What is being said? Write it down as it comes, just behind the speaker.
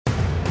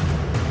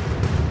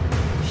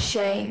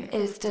Shame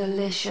is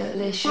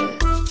delicious.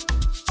 Right,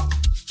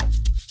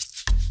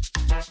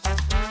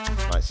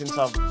 since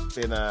I've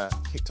been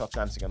kicked off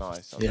Dancing on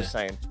Ice, I'm just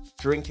saying,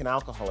 drinking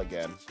alcohol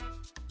again,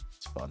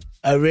 it's fun.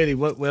 Oh, really?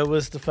 Where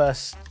was the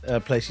first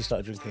place you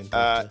started drinking?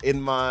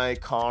 In my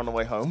car on the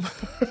way home.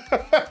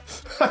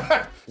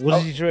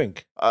 What did you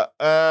drink?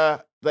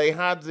 They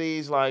had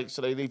these,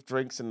 so they leave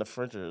drinks in the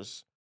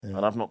fridges,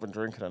 and I've not been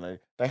drinking any.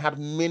 They had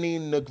mini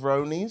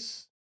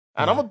Negronis,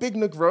 and I'm a big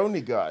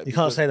Negroni guy. You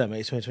can't say that, mate.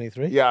 It's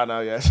 2023. Yeah, I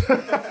know, yes.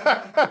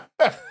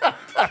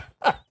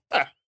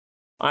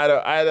 I had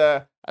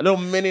a little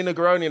mini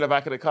Negroni in the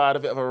back of the car. I had a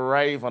bit of a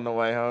rave on the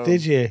way home.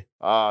 Did you?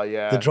 Oh,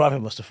 yeah. The driver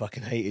must have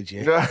fucking hated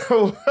you.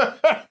 No.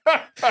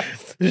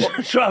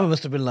 The driver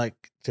must have been like,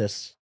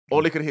 just...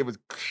 All he could hear was...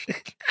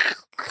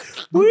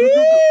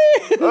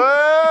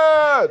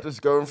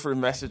 just going through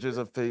messages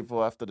of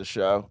people after the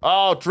show.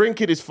 Oh,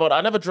 drinking is fun. I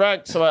never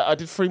drank, so I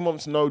did 3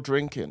 months no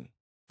drinking.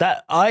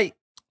 That's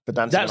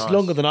Dancing on Ice.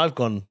 longer than I've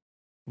gone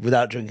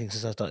without drinking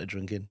since I started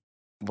drinking.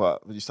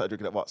 What? You started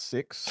drinking at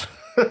 6?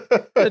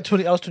 I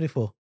was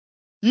 24.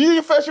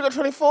 You first drink at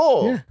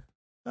 24? Yeah.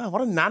 Oh,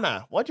 what a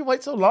nana. Why'd you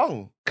wait so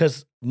long?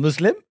 Because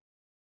Muslim?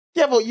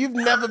 Yeah, but you've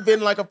never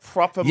been like a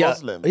proper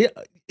Muslim.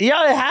 Yeah,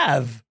 I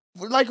have.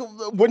 Like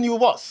when you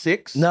were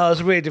 6? No, I was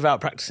a really devout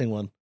practicing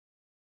one.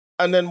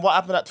 And then what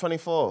happened at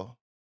 24?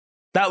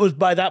 That was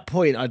by that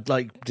point I'd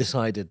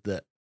decided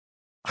that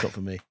it's not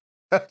for me.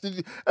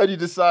 And you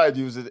decide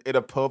you was in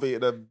a pub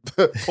eating a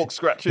pork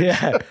scratching?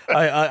 Yeah,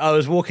 I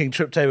was walking,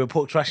 tripped over,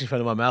 pork scratching fell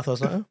in my mouth. I was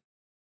like, oh.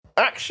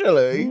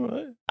 Actually? All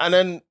right. And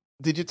then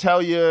did you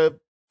tell your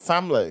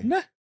family?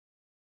 No.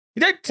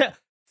 You don't tell...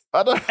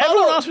 Everyone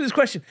Everyone asks me this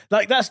question.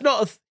 Like, that's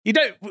not... you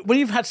don't... When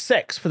you've had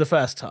sex for the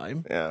first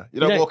time... Yeah. You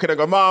don't walk in and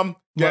go, Mom,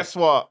 guess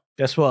what?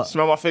 Guess what?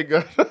 Smell my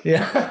finger.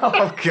 Yeah.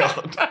 Oh,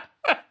 God.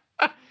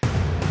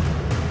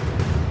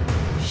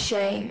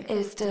 Shame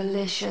is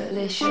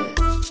delicious.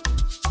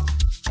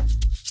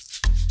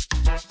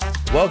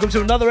 Welcome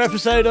to another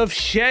episode of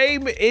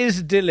Shame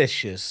is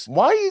Delicious.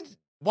 Why'd you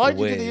do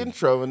Weird. the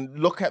intro and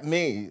look at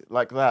me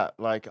like that?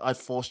 Like I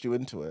forced you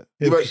into it.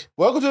 You went,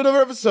 welcome to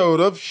another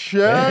episode of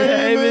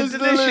Shame is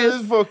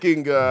Delicious,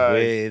 fucking guy.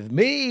 With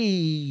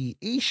me,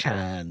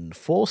 Ishan,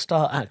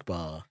 4-star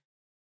Akbar.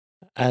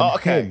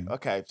 And him,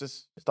 okay,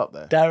 just stop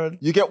there. Darren.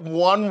 You get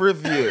one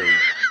review.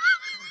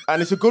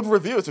 And it's a good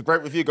review. It's a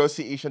great review. Go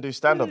see Ishan do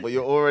stand-up, but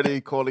you're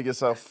already calling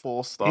yourself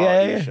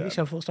 4-star Ishan.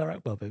 Ishan, 4-star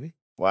Akbar, baby.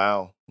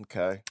 Wow,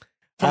 okay.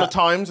 From the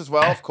Times as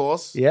well, of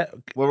course. Yeah.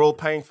 We're all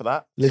paying for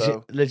that.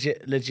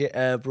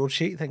 Legit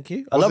broadsheet, thank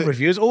you. I love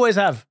reviews, always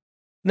have.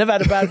 Never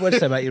had a bad word to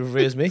say about your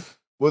reviews, me.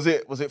 Was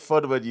it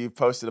fun when you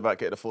posted about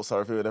getting a 4-star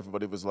review and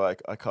everybody was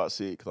like, I can't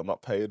see it because I'm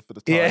not paying for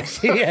the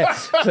Times? Yeah.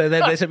 So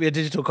then they sent me a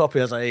digital copy.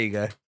 I was like, here you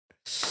go.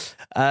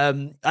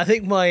 I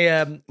think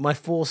my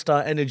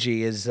 4-star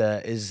energy is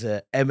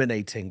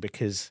emanating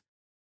because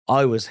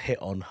I was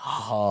hit on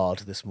hard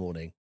this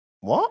morning.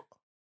 What?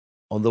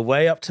 On the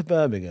way up to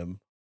Birmingham.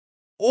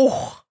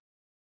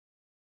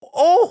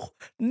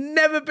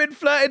 Never been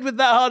flirted with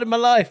that hard in my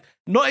life.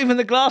 Not even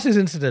the glasses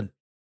incident.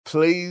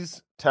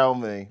 Please tell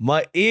me.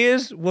 My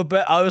ears were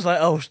I was like,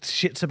 oh,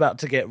 shit's about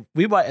to get...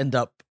 We might end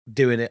up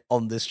doing it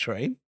on this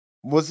train.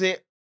 Was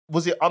it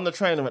on the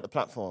train or at the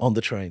platform? On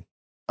the train.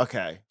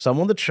 Okay. So I'm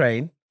on the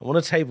train. I'm on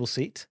a table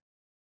seat.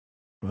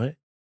 Right?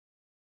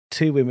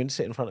 2 women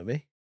sit in front of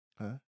me.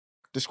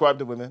 Describe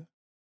the women.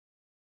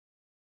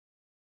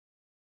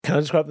 Can I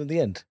describe them at the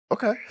end?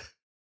 Okay.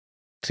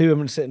 2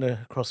 women sitting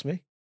across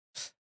me.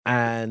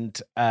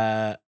 And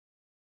at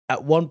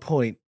one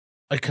point,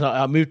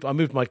 I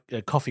moved my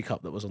coffee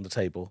cup that was on the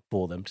table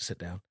for them to sit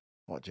down.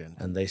 What gentleman?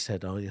 And they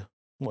said, oh, yeah,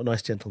 what a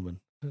nice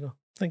gentleman. I said, oh,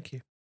 thank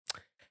you.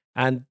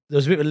 And there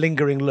was a bit of a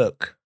lingering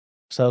look.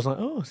 So I was like,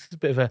 oh, this is a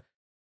bit of a...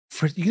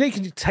 you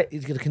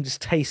can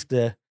just taste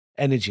the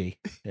energy.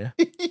 Yeah.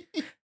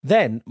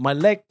 Then my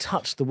leg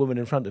touched the woman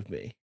in front of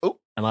me. Oh.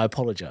 And I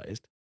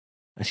apologized.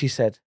 And she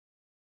said,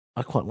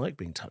 I quite like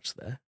being touched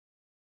there.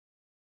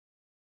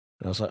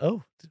 And I was like,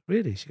 oh,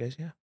 really? She goes,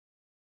 yeah.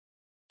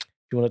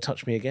 If you want to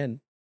touch me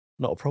again,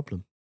 not a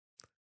problem.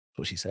 That's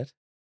what she said.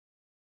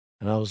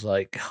 And I was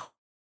like, oh,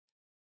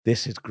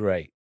 this is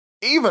great.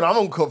 Even I'm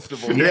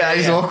uncomfortable. Yeah,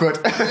 he's awkward.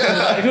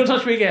 If you want to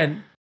touch me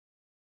again.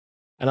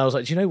 And I was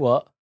like, do you know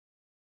what?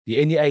 You're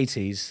in your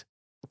 80s.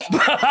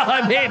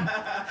 I'm in.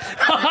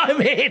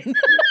 I'm in.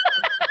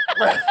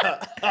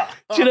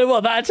 Do you know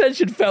what? That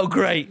attention felt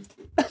great.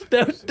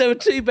 There were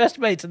 2 best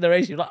mates and they're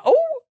 80s. Like, oh,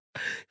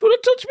 if you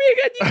want to touch me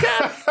again, you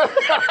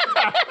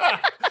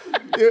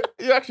can.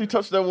 You actually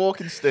touched their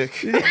walking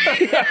stick.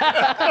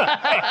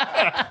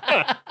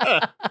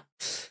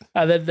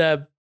 And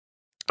then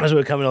as we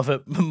were coming off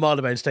at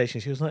Marylebone Station,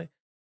 she was like,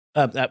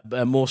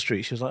 at Moore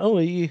Street, she was like, oh,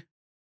 are you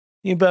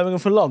in Birmingham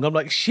for long? I'm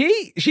like,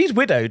 she's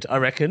widowed, I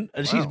reckon,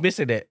 and she's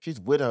missing it. She's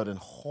widowed and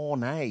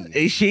horny.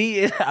 Is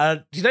she?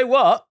 Do you know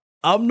what?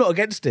 I'm not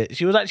against it.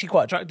 She was actually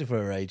quite attractive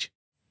for her age.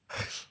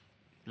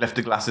 Left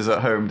the glasses at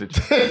home, did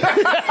you?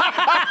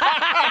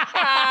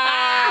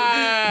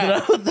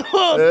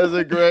 There's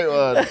a great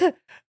one.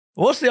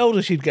 What's the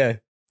oldest you'd go?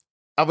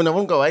 I mean, I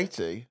wouldn't go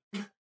 80.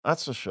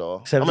 That's for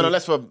sure. 70. I mean,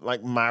 unless we're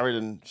like married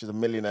and she's a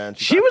millionaire. And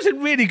She was in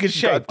really good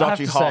she's got a shape. I have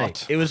dodgy to say.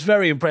 heart. It was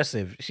very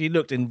impressive. She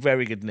looked in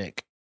very good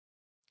nick.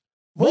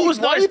 What was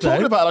What are nice you talking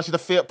though? about? Like she's a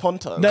Fiat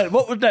Punto.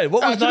 What was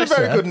She's nice? a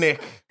very good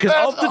nick. 'Cause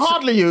of the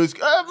hardly used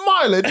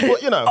mileage,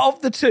 but you know.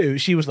 Of the two,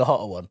 she was the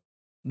hotter one.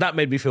 That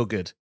made me feel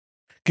good.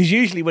 Because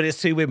usually when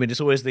it's two women, it's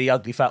always the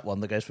ugly fat one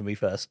that goes for me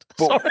first.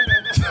 But-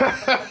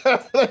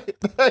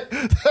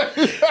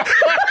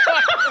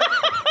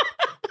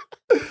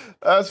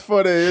 That's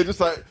funny. You're just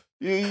like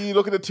you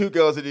look at the two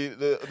girls and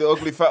the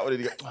ugly fat one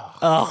and you go,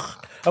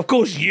 Ugh, of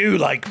course you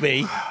like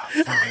me.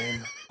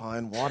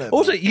 fine, whatever.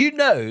 Also, you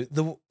know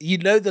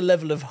the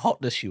level of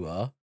hotness you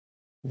are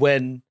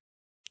when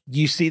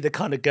you see the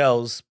kind of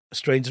girls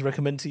strangers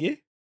recommend to you.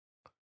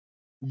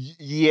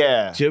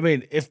 Yeah. Do you know what I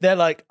mean? If they're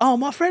like, "Oh,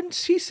 my friend,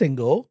 she's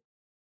single,"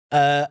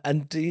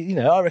 and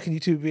I reckon you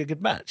two would be a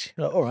good match.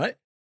 You're like, all right.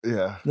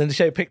 Yeah. And then they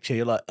show a picture,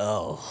 you're like,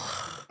 oh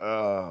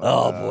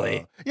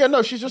boy. Yeah,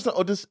 no, she's just an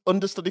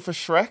understudy for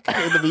Shrek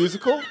in the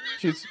musical.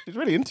 She's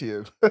really into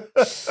you.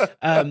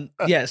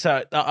 Yeah.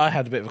 So I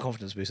had a bit of a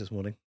confidence boost this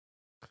morning.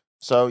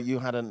 So you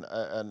had an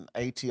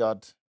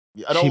 80-odd,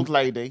 old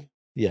lady,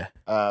 Yeah.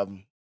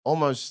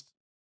 almost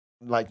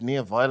like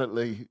near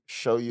violently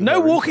show you.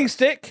 No her walking interest.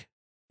 stick.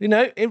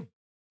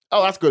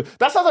 Oh, that's good.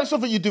 That sounds like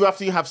something you do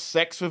after you have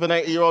sex with an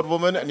 80-year-old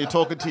woman and you're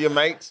talking to your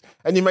mates,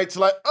 and your mates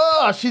are like,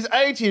 "Oh, she's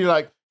 80." You're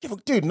like, "Yeah,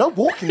 but dude, no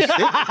walking stick."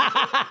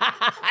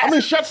 I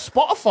mean, she had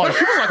Spotify.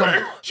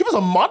 She was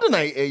a modern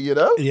 80, you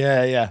know?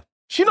 Yeah.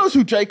 She knows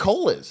who J.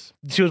 Cole is.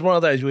 She was one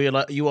of those where you're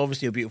like, you're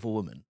obviously a beautiful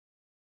woman.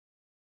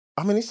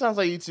 I mean, it sounds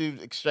like you two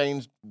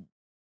exchanged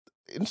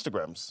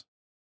Instagrams.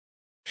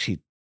 She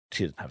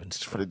didn't have She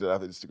Instagram. probably did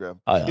have Instagram.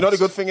 I You know the asked.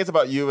 good thing is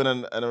about you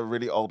and a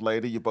really old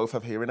lady? You both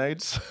have hearing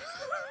aids.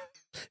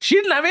 She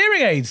didn't have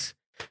hearing aids.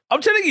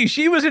 I'm telling you,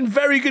 she was in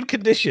very good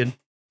condition.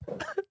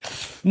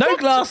 No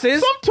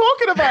glasses. Stop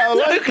talking about her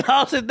No like...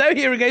 glasses, no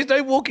hearing aids,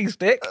 no walking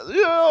stick.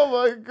 Yeah, oh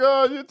my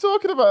God, you're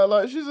talking about her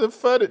like she's in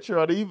furniture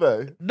on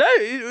eBay. No,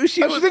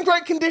 she And was. she's in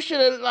great condition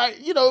and like,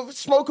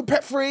 smoke and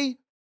pet free.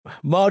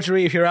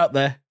 Marjorie, if you're out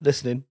there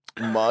listening.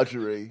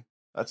 Marjorie.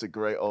 That's a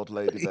great old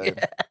lady name.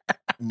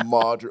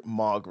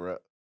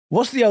 Margaret.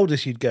 What's the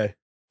oldest you'd go?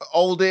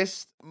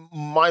 Oldest,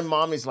 my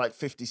mom is like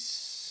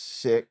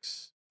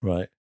 56.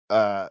 Right.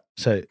 So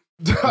So,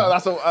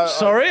 that's a,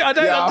 sorry, I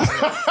don't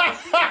understand.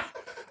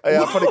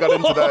 Yeah, I probably got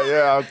into that.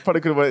 Yeah, I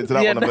probably could have went into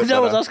that Yeah, one a bit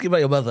no one's better. asking about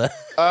your mother.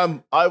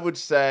 I would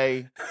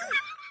say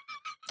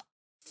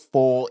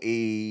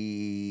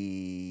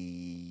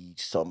 40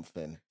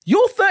 something.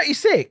 You're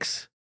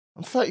 36.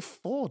 I'm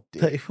 34,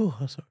 dude. 34,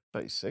 oh, sorry.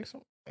 36.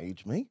 Don't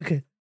age me.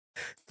 Okay.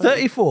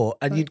 34,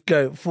 and you'd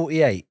go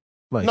 48.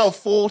 Most. No,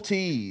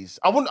 40s.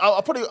 I wouldn't.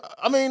 I'll probably.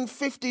 I mean,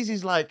 50s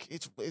is like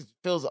it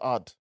feels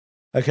odd.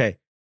 Okay.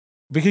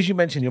 Because you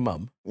mentioned your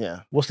mum,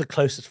 Yeah. what's the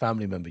closest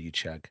family member you'd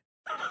shag?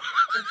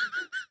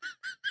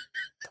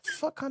 The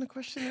fuck kind of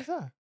question is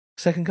that?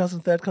 Second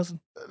cousin, third cousin?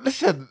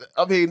 Listen,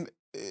 I mean,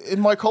 in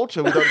my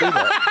culture, we don't do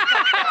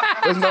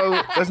that.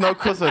 There's no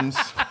cousins.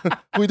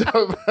 We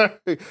don't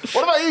marry.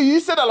 What about you? You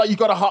said that like you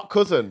got a hot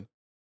cousin.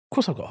 Of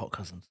course I've got hot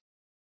cousins.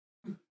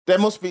 There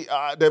must be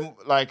them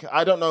like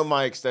I don't know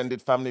my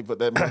extended family, but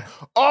they're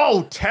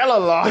oh, tell a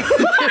lie.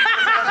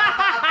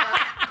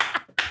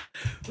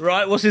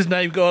 Right, what's his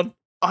name gone?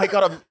 I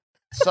got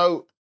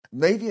so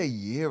maybe a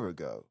year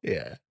ago,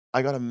 Yeah.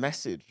 I got a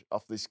message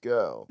off this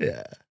girl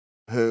Yeah.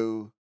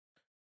 who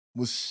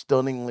was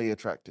stunningly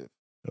attractive.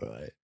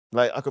 Right.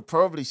 Like I could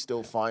probably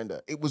still find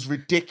her. It was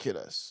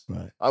ridiculous.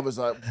 Right. I was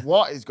like,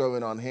 what is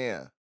going on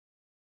here?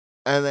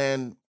 And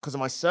then because of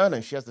my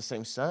surname, she has the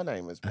same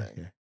surname as me.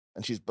 Okay.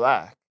 And she's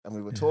black. And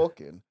we were Yeah.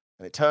 talking,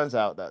 and it turns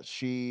out that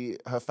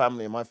her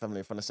family and my family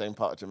are from the same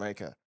part of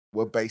Jamaica.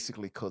 We're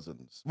basically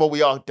cousins. Well,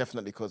 we are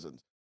definitely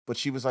cousins. But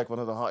she was like one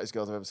of the hottest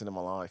girls I've ever seen in my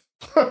life.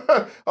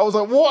 I was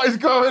like, what is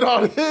going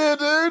on here,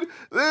 dude?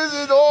 This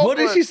is awkward. What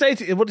did she say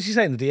to you? What did she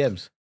say in the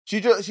DMs? She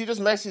just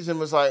messaged and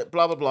was like,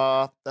 blah, blah,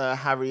 blah,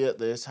 Harriet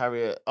this,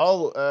 Harriet.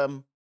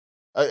 Oh,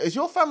 is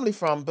your family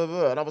from blah,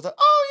 blah? And I was like,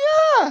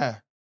 oh, yeah.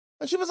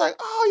 And she was like,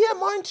 oh, yeah,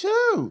 mine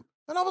too.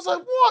 And I was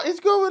like, what is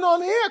going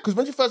on here? Because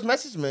when she first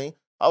messaged me,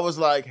 I was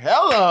like,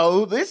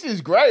 hello, this is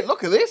great.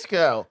 Look at this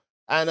girl.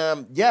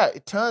 And yeah,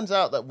 it turns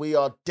out that we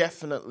are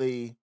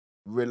definitely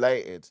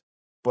related.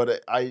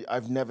 But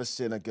I've never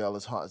seen a girl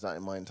as hot as that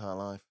in my entire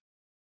life.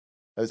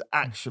 It was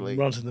actually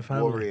Runs in the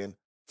family. worrying.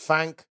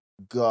 Thank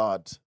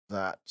God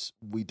that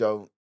we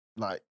don't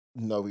like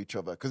know each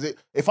other. Because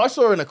if I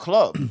saw her in a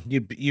club,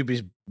 You'd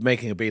be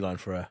making a beeline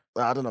for her.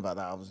 I don't know about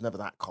that. I was never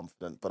that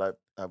confident, but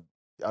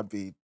I'd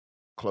be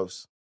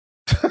close.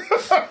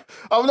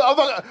 I'm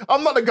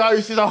not the guy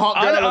who sees a hot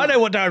girl. I know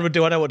what Darren would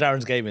do. I know what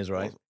Darren's game is,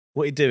 right?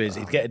 What he'd do is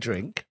he'd get a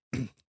drink.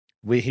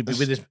 He'd be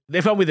with his,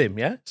 if I'm with him,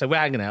 yeah? So we're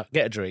hanging out,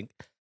 get a drink,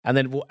 and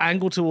then we'll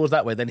angle towards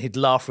that way, then he'd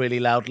laugh really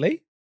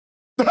loudly.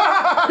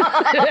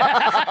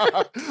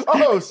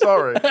 Oh,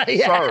 sorry.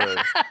 Yeah. Sorry.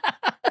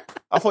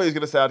 I thought he was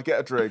going to say I'd get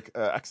a drink,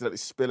 accidentally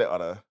spill it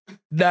on her.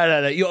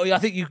 No. I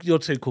think you're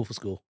too cool for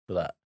school for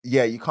that.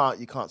 Yeah, you can't.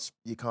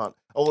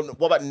 Oh,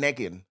 what about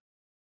negging?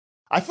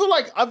 I feel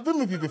like I've been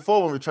with you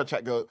before when we tried to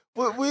chat. We've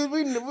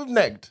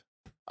negged.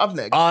 I've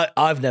negged.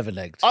 I've never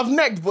negged. I've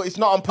negged, but it's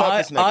not on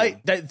purpose. Negging.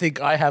 I don't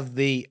think I have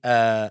the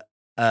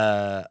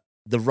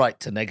right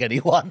to neg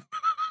anyone.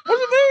 What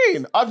do you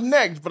mean? I've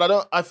negged, but I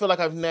don't. I feel like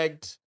I've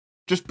negged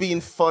just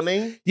being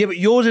funny. Yeah, but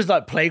yours is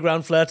like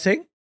playground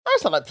flirting.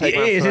 That's not like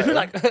playground It is. flirting.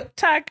 It's like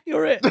tag.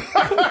 You're it.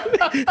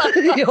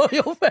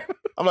 you're very...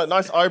 I'm like,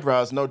 nice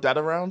eyebrows, no dad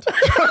around.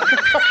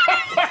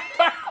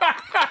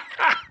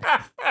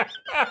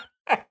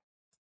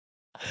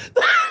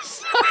 That's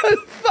so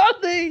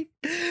funny.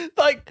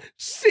 Like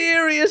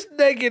serious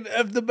negging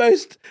of the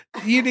most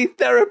you need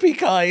therapy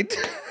kind.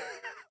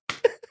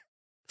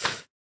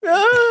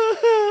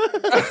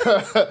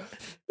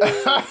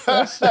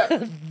 Nice,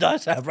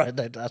 right?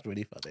 No, that's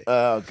really funny.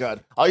 Oh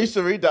god, I used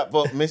to read that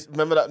book.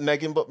 Remember that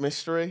negging book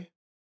mystery?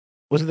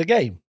 Was it the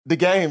game? The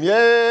game,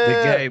 yeah.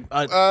 The game.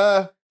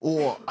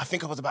 I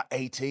think I was about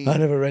 18. I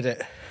never read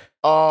it.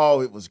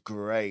 Oh, it was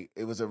great.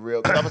 It was a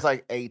real. Cause I was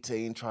like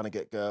 18, trying to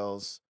get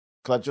girls.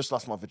 Cause I just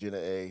lost my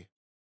virginity.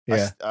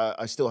 Yeah.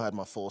 I still had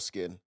my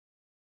foreskin,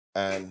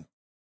 and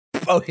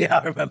Oh yeah,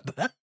 I remember.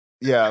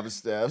 yeah, I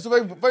was there. It was a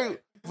very, very,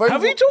 very.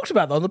 Have you talked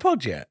about that on the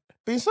pod yet?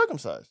 being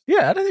circumcised?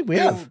 Yeah, I don't think we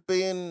have.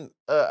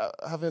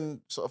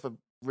 Having sort of a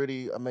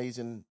really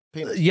amazing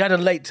penis. You had a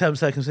late term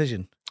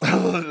circumcision.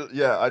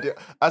 Yeah, I did.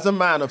 As a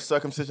man of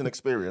circumcision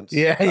experience,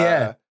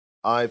 Yeah.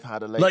 I've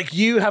had a late. Like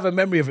you have a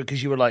memory of it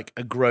because you were like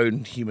a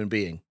grown human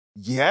being.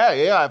 Yeah,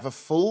 I have a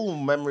full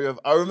memory of.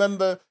 I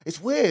remember.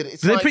 It's weird.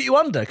 It's Did like, they put you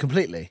under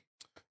completely?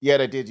 Yeah,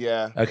 they did.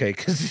 Yeah. Okay,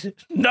 because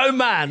no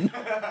man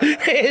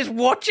is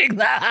watching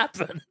that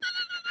happen.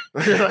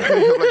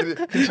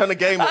 Can you turn the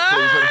game up,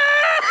 please?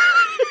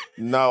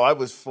 No, I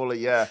was fully.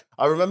 Yeah,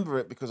 I remember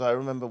it because I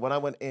remember when I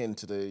went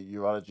into the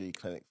urology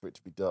clinic for it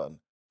to be done.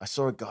 I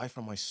saw a guy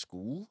from my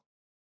school.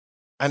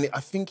 And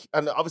I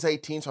was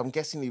 18, so I'm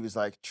guessing he was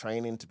like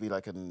training to be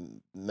like a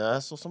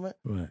nurse or something.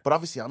 Right. But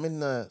obviously, I'm in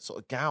the sort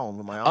of gown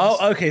with my arms.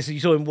 Oh, okay. So you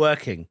saw him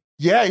working.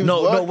 Yeah, he was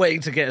Not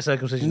waiting to get a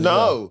circumcision. as No,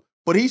 well.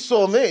 but he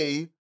saw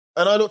me,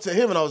 and I looked at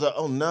him, and I was like,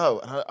 "Oh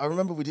no!" And I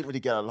remember we didn't really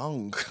get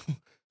along,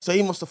 so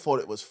he must have thought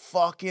it was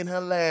fucking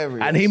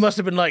hilarious. And he must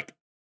have been like,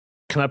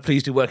 "Can I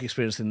please do work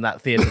experience in that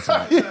theatre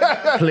tonight,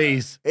 Yeah.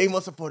 please?" He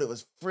must have thought it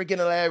was friggin'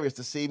 hilarious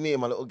to see me in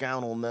my little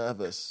gown, all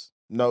nervous,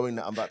 knowing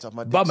that I'm about to have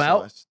my dick Bum out.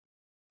 sliced.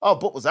 Oh,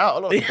 butt was out. I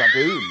looked like a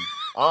baboon.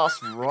 Ass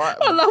right.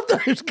 I love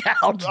those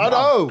gowns. I man.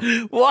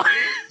 know. Why?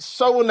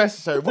 So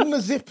unnecessary. Wouldn't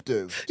a zip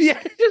do?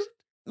 Yeah,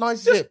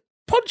 Nice just zip.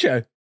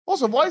 poncho.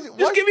 Also, why is it?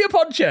 Just give me a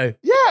poncho.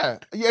 Yeah.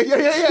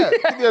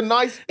 Give me a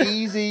nice,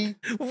 easy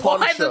Why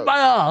poncho. did my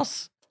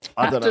ass?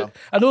 I don't know.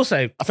 And also,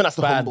 I think that's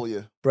to Man. humble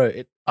you. bro,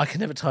 I can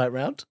never tie it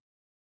round.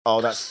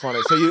 Oh, that's funny.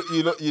 So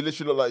you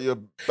literally look like you're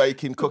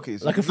baking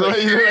cookies. Like a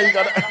you, you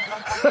got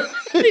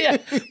Yeah,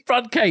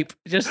 front cape,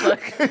 just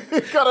like.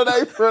 you got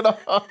an apron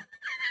on.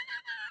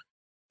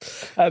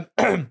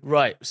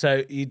 Right,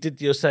 so you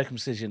did your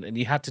circumcision, and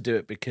you had to do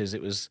it because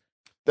it was.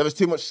 There was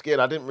too much skin.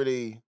 I didn't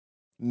really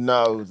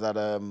know that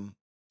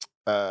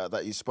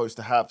that you're supposed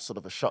to have sort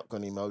of a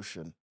shotgun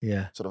emotion,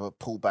 Yeah. sort of a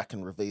pull back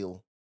and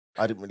reveal.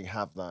 I didn't really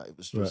have that. It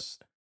was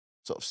just Right.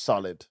 sort of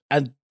solid.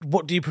 And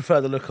what do you prefer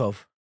the look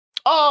of?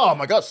 Oh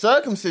my god,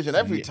 circumcision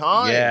every Ye-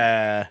 time.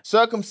 Yeah.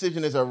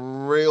 Circumcision is a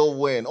real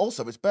win.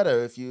 Also, it's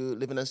better if you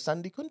live in a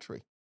sandy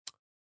country.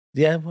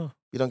 Yeah, well,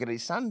 You don't get any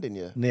sand in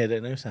you. near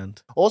don't know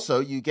sand.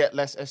 Also, you get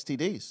less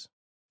STDs.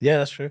 Yeah,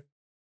 that's true.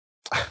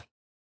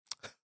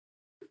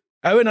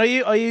 Owen, are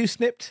you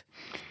snipped?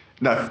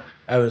 No.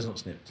 Owen's not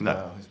snipped.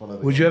 No. He's one of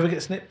the Would you ever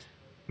get snipped?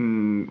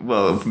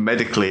 Well,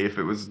 medically, if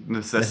it was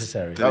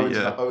Necessary.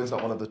 Owen's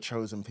not one of the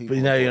chosen people.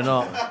 But no, you're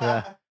not.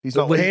 Yeah. He's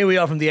But not. here we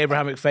are from the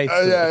Abrahamic faith.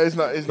 Yeah,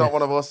 he's not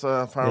one of us.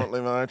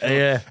 Apparently, man.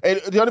 Yeah.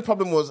 The only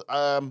problem was,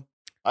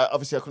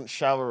 obviously, I couldn't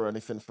shower or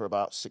anything for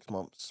about 6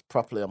 months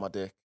properly on my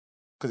dick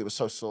because it was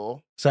so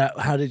sore. So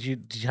how did you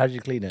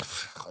clean it?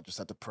 I just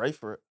had to pray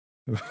for it.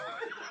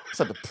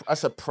 I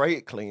said pray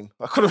it clean.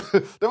 I could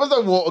have. There was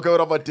no water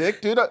going on my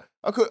dick, dude.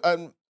 I could.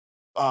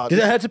 Did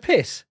it hurt to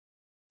piss?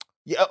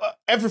 Yeah,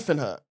 everything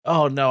hurt.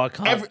 Oh no, I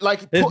can't.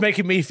 It's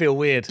making me feel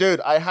weird.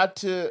 Dude, I had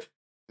to.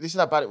 This is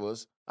how bad it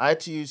was. I had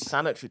to use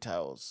sanitary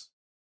towels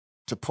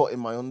to put in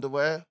my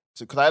underwear.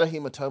 So, because I had a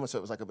hematoma, so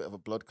it was like a bit of a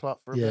blood clot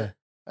for a bit.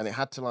 And it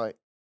had to like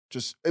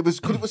just. It was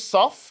because it was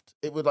soft.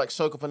 It would like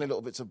soak up any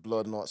little bits of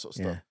blood and all that sort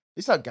of stuff. Yeah.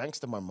 This is how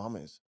gangster my mum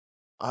is.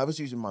 I was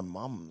using my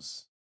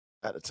mum's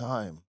at the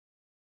time,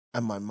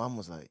 and my mum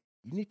was like,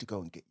 "You need to go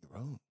and get your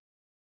own."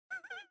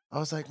 I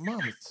was like,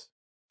 "Mum,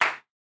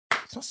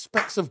 it's not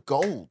specks of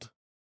gold."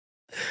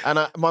 And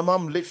my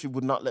mum literally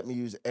would not let me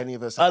use any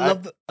of her. I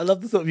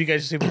love the thought of you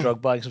going to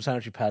Superdrug buying some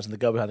sanitary pads and the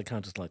girl behind the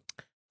counter's like,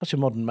 such a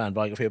modern man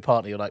buying it for your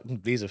partner. You're like,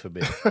 these are for me.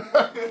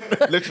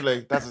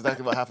 Literally, that's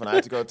exactly what happened. I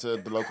had to go to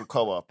the local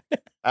co-op,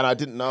 and I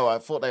didn't know. I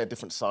thought they had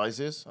different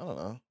sizes. I don't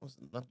know.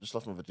 I just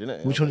lost my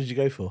virginity. Which one did you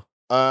go for?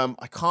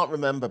 I can't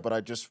remember, but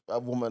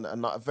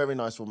a very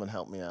nice woman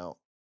helped me out.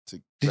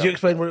 Did you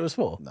explain what it was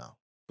for? No,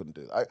 couldn't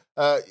do that.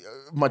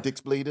 My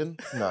dick's bleeding.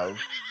 No.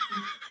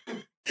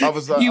 I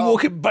was like, You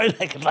walking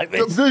bow-legged like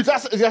this? Dude,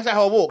 that's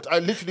how I walked. I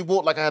literally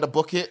walked like I had a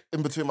bucket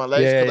in between my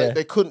legs. Yeah, 'Cause yeah.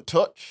 they couldn't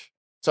touch,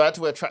 so I had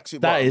to wear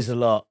tracksuit. That bottoms. is a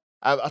lot.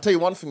 I'll tell you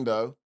one thing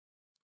though.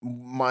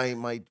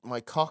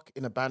 My cock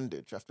in a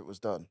bandage after it was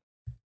done.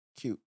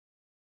 Cute.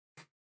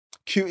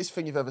 Cutest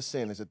thing you've ever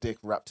seen is a dick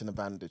wrapped in a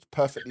bandage,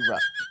 perfectly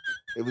wrapped.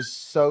 It was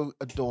so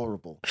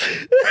adorable.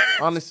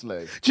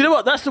 Honestly. Do you know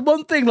what? That's the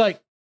one thing,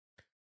 like,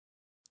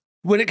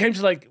 when it came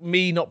to, like,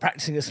 me not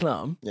practicing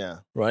Islam, Yeah.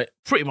 right?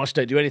 Pretty much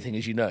don't do anything,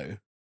 as you know.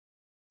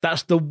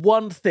 That's the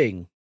one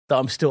thing that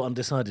I'm still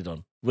undecided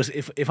on. Was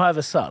if I have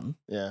a son,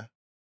 Yeah.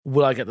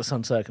 will I get the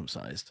son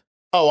circumcised?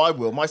 Oh, I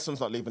will. My son's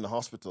not leaving the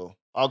hospital.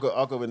 I'll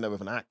go in there with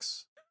an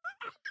axe.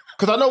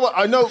 Because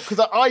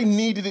because I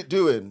needed it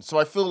doing. So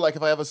I feel like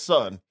if I have a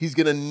son, he's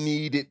gonna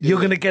need it. You're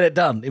going to get it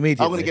done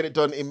immediately. I'm gonna get it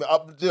done.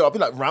 I'll be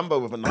like Rambo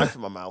with a knife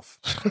in my mouth.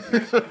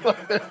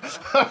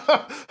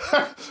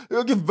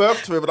 He'll give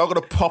birth to him, and I'm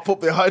gonna pop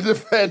up behind him.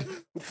 And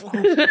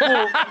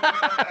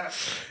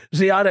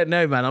See, I don't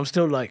know, man. I'm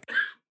still like,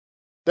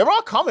 there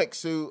are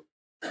comics who.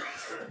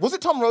 Was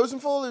it Tom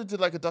Rosenthal who did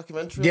like a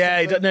documentary?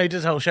 he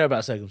does a whole show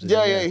about circumcision.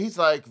 Yeah, he's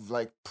like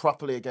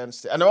properly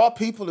against it. And there are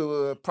people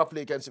who are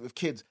properly against it with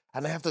kids,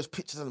 and they have those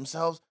pictures of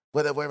themselves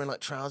where they're wearing like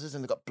trousers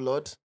and they've got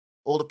blood.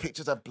 All the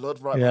pictures have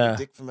blood right by the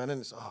dick for men,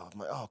 and it's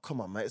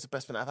come on, mate, it's the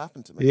best thing that ever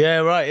happened to me. Yeah,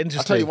 right. Interesting.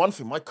 I'll tell you one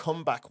thing, my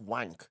comeback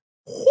wank.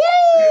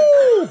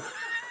 Woo!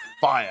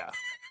 Fire.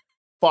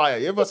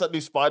 You ever watch that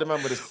new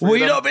Spider-Man with his freedom? Were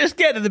you not a bit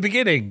scared at the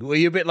beginning? Were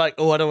you a bit like,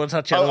 oh, I don't want to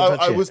touch it,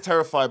 I was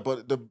terrified,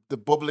 but the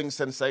bubbling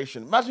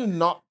sensation. Imagine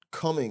not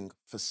coming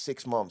for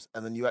 6 months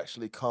and then you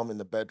actually come in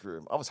the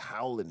bedroom. I was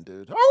howling,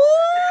 dude. In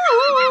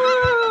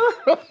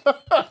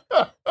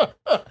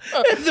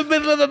the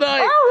middle of the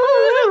night.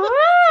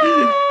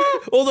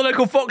 All the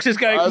local foxes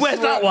going, where's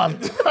that one?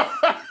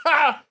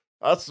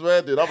 I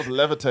swear, dude, I was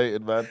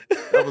levitated, man.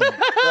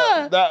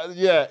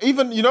 Yeah.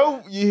 Even,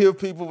 you hear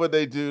people when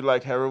they do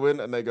like heroin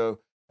and they go,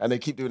 and they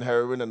keep doing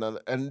heroin,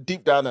 and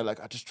deep down they're like,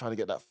 I'm just trying to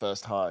get that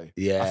first high.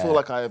 Yeah. I feel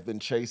like I have been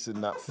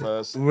chasing that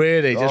first.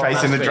 Really? Just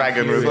Chasing the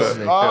dragon with it.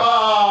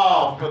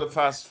 For the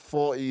past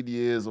 14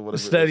 years or whatever.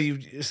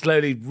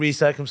 Slowly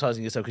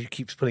recircumcising yourself because you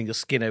keep putting your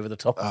skin over the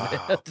top of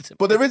it.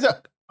 But there is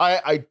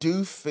I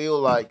do feel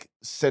like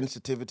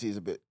sensitivity is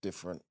a bit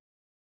different.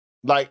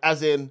 Like,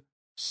 as in,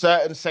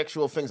 certain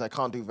sexual things I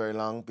can't do very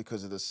long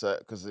because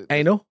of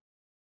Anal?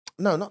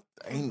 No, not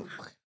anal.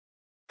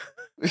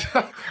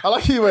 I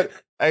like you went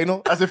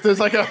anal, as if there's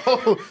like a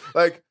whole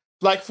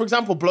like for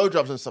example,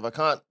 blowjobs and stuff. I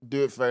can't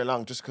do it for very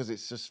long just because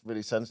it's just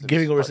really sensitive.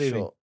 Giving or It's quite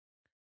receiving? short.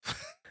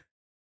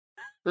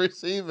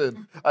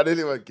 Receiving. I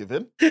nearly went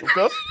giving. Of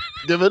course,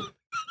 giving.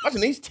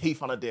 Imagine these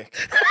teeth on a dick.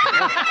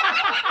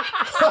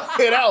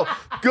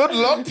 Good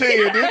luck to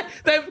you, dude.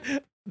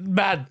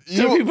 Man,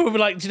 some people will be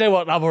like, do you know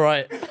what? I'm all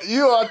right.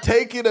 You are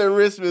taking a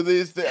risk with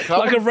these things.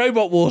 Like a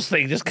Robot Wars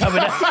thing just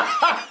coming out.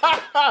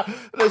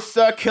 The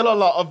circular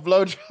lot of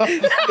blowjobs.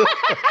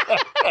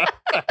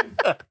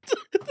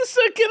 The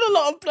circular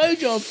lot of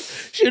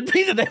blowjobs should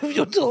be the name of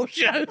your talk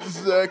show.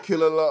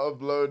 Circular lot of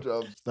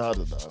blowjobs. I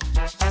don't know.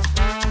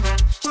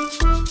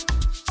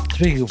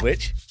 Speaking of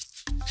which,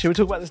 shall we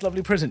talk about this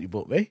lovely present you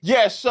bought me?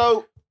 Yeah,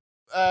 so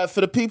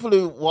for the people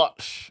who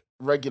watch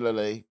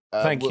regularly,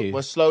 Thank you.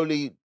 We're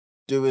slowly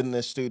doing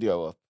the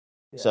studio up.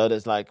 Yeah. So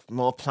there's like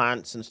more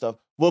plants and stuff.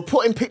 We're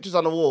putting pictures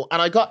on the wall,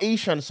 and I got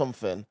Ishan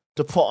something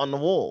to put on the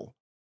wall.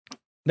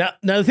 Now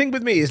the thing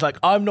with me is like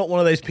I'm not one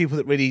of those people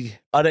that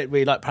I don't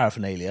really like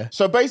paraphernalia.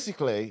 So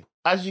basically,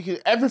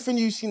 everything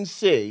you can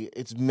see,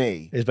 it's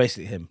me. It's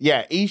basically him.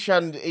 Yeah,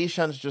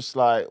 Ishan's just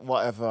like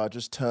whatever. I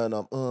just turn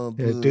up. Do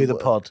the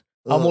pod.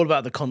 I'm all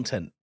about the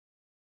content.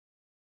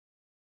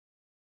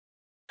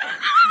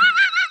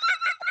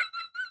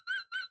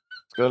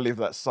 Gonna leave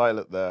that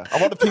silent there. I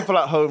want the people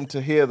at home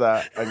to hear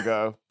that and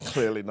go,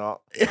 clearly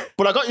not.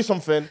 But I got you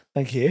something.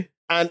 Thank you.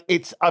 And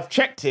I've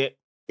checked it.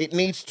 It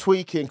needs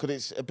tweaking because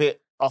it's a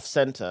bit off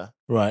center.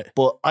 Right.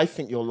 But I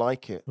think you'll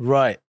like it.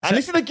 Right. And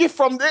this is a gift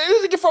from me.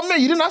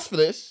 You didn't ask for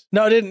this.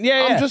 No, I didn't.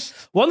 Yeah. just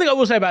one thing I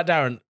will say about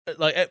Darren,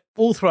 like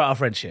all throughout our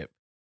friendship,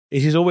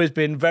 is he's always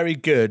been very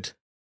good.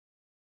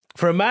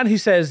 For a man who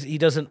says he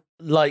doesn't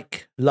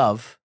like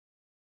love,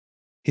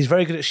 he's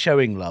very good at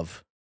showing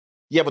love.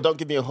 Yeah, but don't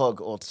give me a hug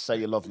or to say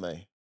you love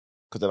me,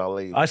 because then I'll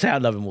leave. I say I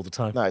love him all the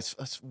time. No,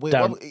 it's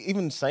weird.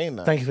 Even saying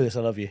that. Thank you for this.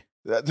 I love you.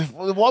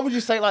 Why would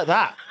you say it like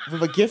that?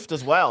 With a gift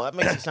as well. That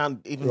makes it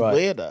sound even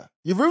weirder.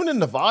 You're ruining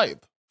the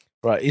vibe.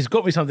 Right. He's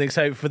got me something.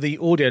 So for the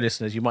audio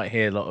listeners, you might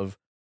hear a lot of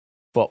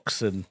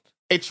box and...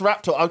 It's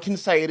wrapped up. I can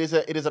say it is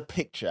a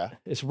picture.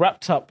 It's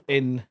wrapped up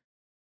in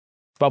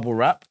bubble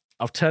wrap.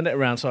 I've turned it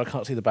around so I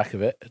can't see the back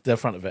of it. The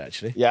front of it,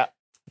 actually. Yeah.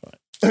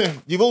 Right.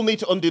 You will need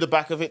to undo the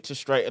back of it to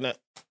straighten it.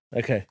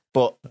 Okay.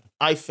 But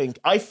I think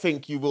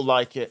you will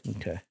like it.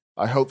 Okay.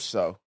 I hope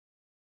so.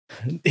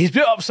 He's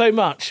built up so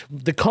much.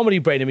 The comedy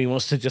brain in me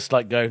wants to just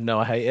like go, no,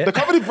 I hate it. The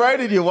comedy brain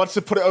in you wants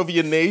to put it over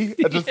your knee.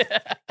 And just...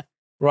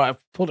 Right,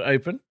 I've pulled it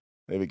open.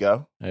 There we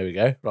go. There we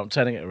go. Right, I'm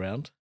turning it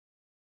around.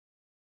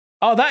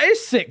 Oh, that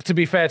is sick, to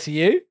be fair to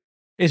you.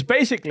 It's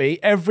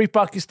basically every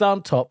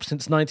Pakistan top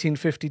since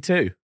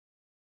 1952.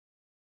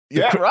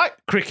 Yeah, right.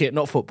 Cricket,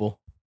 not football.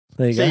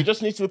 There you So go. you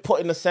just need to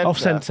put in the centre. Off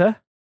centre.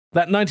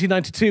 That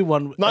 1992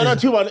 one.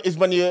 992 one is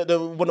when you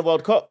won the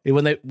World Cup.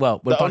 When The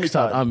only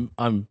Pakistan, time.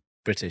 I'm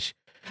British,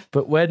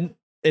 but when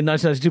in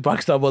 1992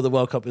 Pakistan won the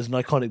World Cup, it was an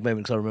iconic moment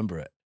because I remember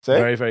it See?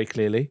 very, very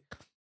clearly.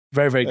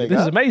 Very, very There good. you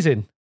This go. is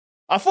amazing.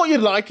 I thought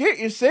you'd like it,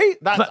 you see?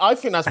 I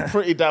think that's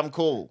pretty damn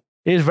cool.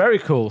 It is very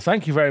cool.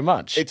 Thank you very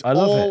much. It's I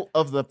love all it.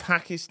 of the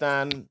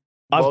Pakistan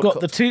I've World got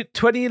Cup. the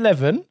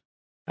 2011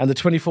 and the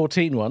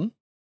 2014 one.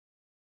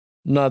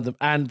 None of them,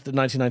 and the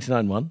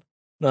 1999 one.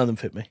 None of them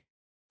fit me.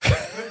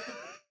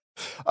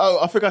 Oh,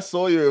 I think I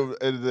saw you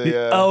in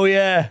the... Oh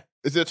yeah.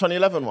 Is it the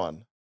 2011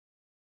 one?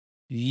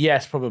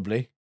 Yes,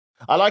 probably.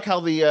 I like how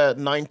the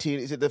 19...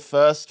 Is it the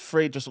first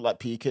three just look like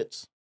PE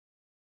kits?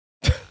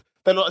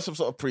 They look like some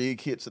sort of pre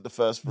kits at the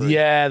first three.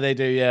 Yeah, they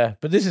do. Yeah,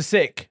 but this is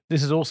sick.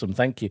 This is awesome.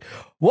 Thank you.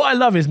 What I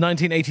love is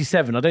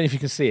 1987. I don't know if you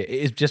can see it. It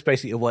is just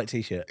basically a white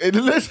T-shirt. It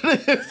literally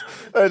is.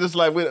 They're just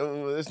like,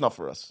 it's not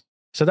for us.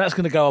 So that's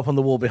going to go up on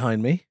the wall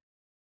behind me.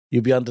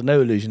 You'll be under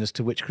no illusion as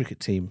to which cricket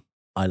team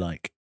I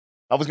like.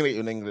 I was going to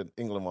get you an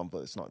England one,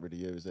 but it's not really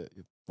you, is it?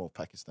 You're more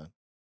Pakistan.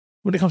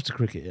 When it comes to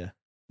cricket, yeah.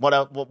 What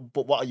else,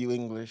 what are you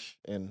English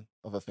in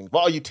other things?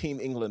 What are you Team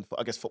England for?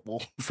 I guess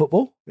football.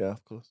 Football, Yeah,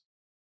 of course.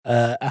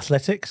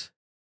 athletics,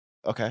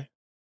 Okay.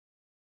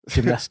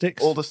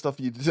 gymnastics, All the stuff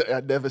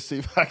I never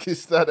see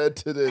Pakistan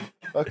entered in.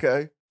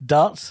 Okay.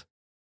 darts.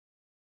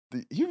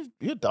 You're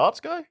a darts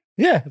guy?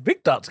 Yeah,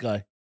 big darts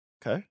guy.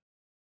 Okay.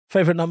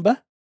 Favorite number?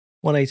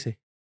 180.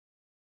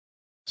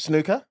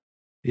 Snooker?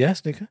 Yeah,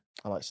 snooker.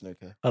 I like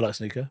snooker. I like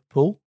snooker.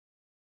 Pool.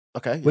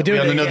 Okay. We're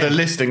doing On it another again.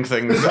 listing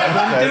things. The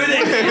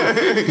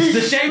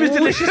Seamus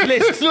Delicious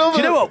list. Do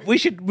you know what? We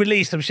should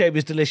release some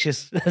Seamus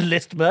Delicious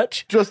list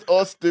merch. Just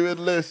us doing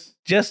lists.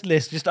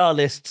 Just our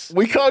lists.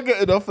 We can't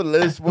get enough of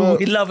lists. Well,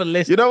 We love a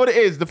list. you know what it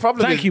is? The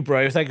problem is... Thank you,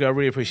 bro. Thank you. I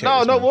really appreciate it.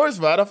 No, no worries,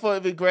 man. I thought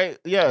it'd be great.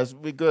 Yeah,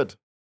 it'd be good.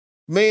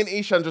 Me and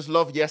Ishan just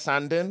love yes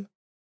anding.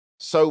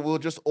 So we'll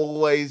just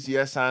always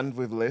yes and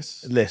with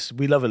lists. List.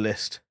 We love a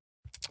list.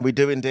 We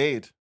do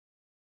indeed.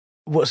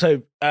 What?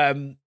 So,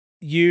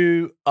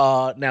 you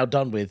are now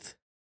done with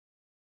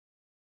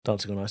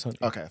Dancing on Ice, aren't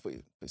you? Okay, I thought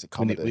it's a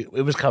We need- comedy.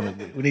 it was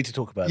coming. We need to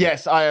talk about it.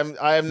 Yes, I am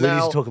We now.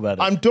 need to talk about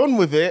it. I'm done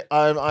with it.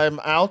 I'm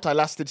out. I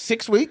lasted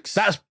 6 weeks.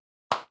 That's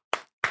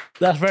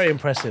very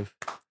impressive.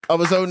 I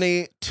was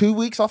only 2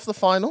 weeks off the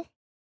final,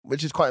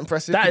 which is quite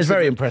impressive. That is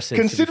very impressive.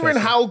 to be Considering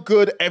fair. how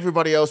good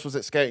everybody else was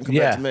at skating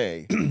compared to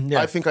me,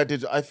 Yeah. I think I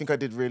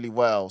did really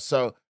well.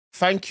 So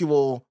thank you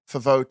all for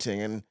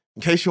voting. And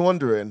in case you're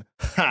wondering,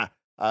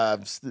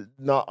 I'm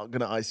not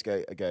gonna ice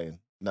skate again.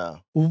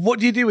 No. What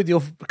do you do with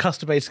your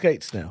custom-made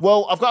skates now?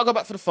 Well, I've got to go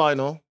back for the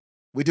final.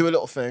 We do a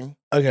little thing,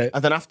 Okay.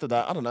 and then after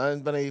that, I don't know.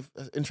 Anybody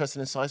interested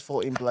in size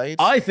 14 blades?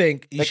 I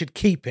think you should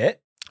keep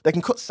it. They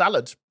can cut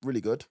salads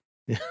really good.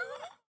 Yeah.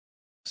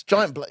 It's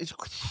giant blades.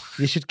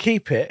 You should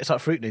keep it. It's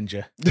like Fruit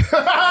Ninja.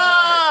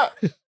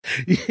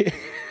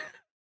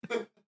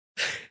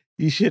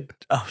 You should.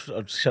 Oh,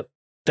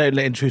 don't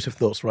let intrusive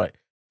thoughts. Right.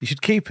 You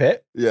should keep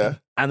it, Yeah,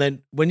 and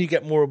then when you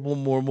get more and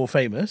more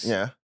famous,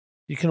 yeah.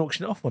 you can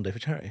auction it off one day for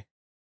charity.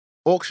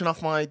 Auction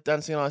off my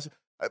Dancing on Ice.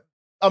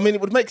 I mean,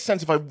 it would make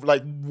sense if I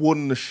like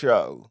won the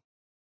show.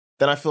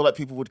 Then I feel like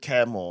people would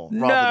care more.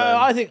 No,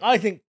 Rather than, I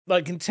think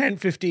like in 10,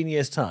 15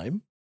 years'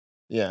 time,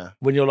 yeah.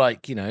 when you're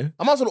like, you know,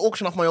 I might as well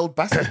auction off my old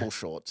basketball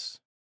shorts,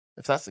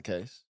 if that's the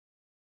case.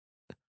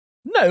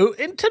 no,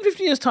 in 10,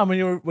 15 years' time,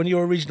 when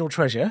you're a regional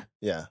treasure,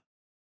 Yeah.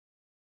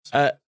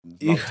 Uh, Long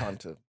you- time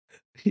to.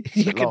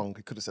 you could, Long.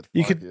 It could have said 5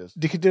 you could years.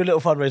 you could do a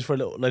little fundraiser for a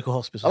little local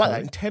hospice. I or like that.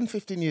 In something. 10,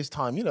 15 years'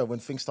 time, you know, when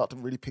things start to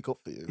really pick up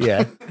for you.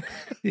 Yeah,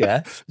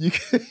 yeah. You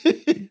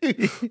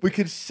can, we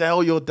could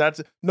sell your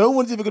dad's. No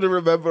one's even going to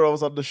remember I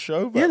was on the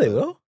show. back Yeah, they then.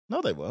 will.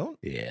 No, they won't.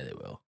 Yeah, they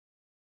will.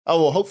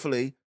 Oh, well,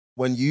 hopefully,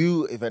 when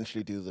you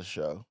eventually do the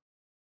show.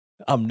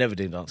 I'm never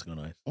doing Dancing on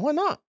Ice. Why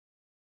not?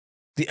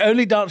 The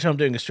only dance show I'm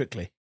doing is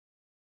Strictly.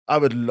 I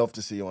would love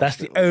to see you on That's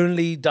Strictly. the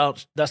only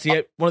dance. That's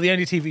the one of the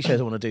only TV shows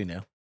I want to do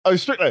now. Oh,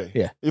 Strictly?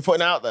 Yeah. You're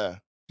putting it out there.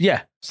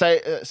 Yeah, Say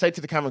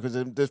to the camera,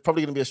 because there's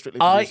probably going to be a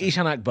Strictly I, producer.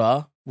 Ishan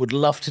Akbar, would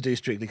love to do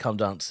Strictly Come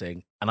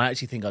Dancing, and I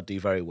actually think I'd do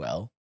very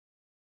well.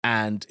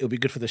 And it would be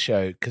good for the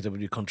show because there would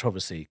be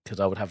controversy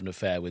because I would have an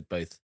affair with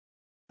both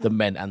the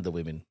men and the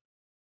women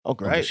Oh, on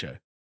the great. show.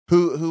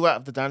 Who out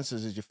of the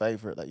dancers is your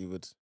favourite that you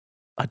would...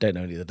 I don't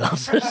know any of the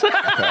dancers.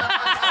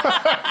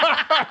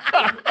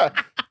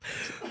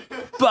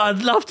 But I'd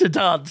love to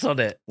dance on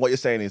it. What you're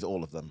saying is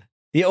all of them.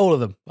 Yeah, all of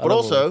them. I But love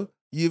all of them. also,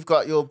 you've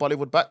got your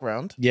Bollywood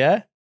background.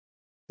 Yeah?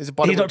 Is it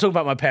He's Bollywood? not talking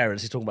about my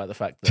parents. He's talking about the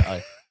fact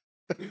that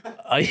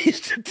I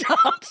used to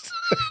dance.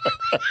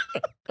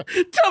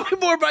 Tell me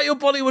more about your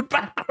Bollywood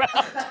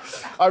background.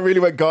 I really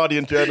went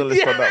Guardian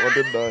journalist Yeah. on that one,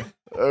 didn't I?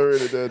 I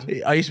really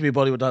did. I used to be a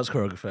Bollywood dance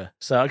choreographer,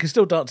 so I can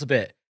still dance a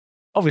bit.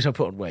 Obviously, I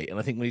put on weight, and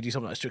I think when you do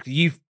something like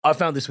Strictly, I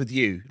found this with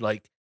you,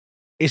 like,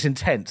 it's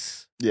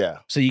intense. Yeah.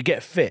 So you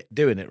get fit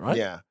doing it, right?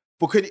 Yeah.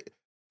 But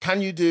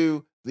can you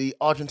do the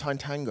Argentine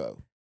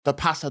tango? The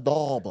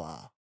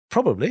pasadobla?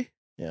 Probably.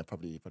 Yeah,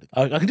 probably.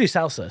 I can do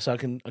salsa, so I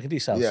can do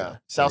salsa. Yeah.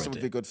 Salsa already.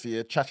 would be good for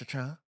you.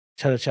 Cha-cha-cha.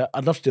 Cha-cha-cha.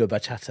 I'd love to do a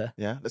bachata.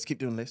 Yeah, let's keep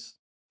doing this.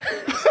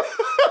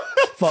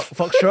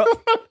 Foxtrot.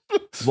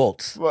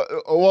 Waltz.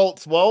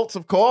 Waltz,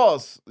 of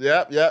course.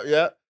 Yeah.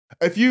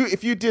 If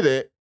you did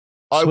it,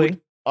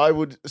 Swing. I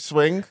would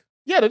swing.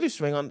 Yeah, they do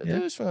swing on. Yeah. They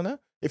do swing on there.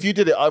 If you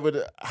did it, I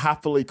would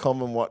happily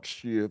come and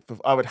watch you.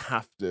 I would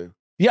have to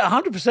Yeah,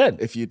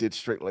 100%. if you did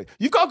Strictly.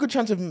 You've got a good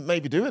chance of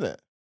maybe doing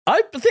it.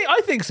 I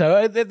think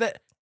so.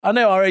 I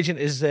know our agent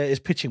is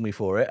pitching me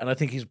for it, and I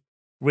think he's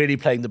really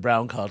playing the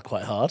brown card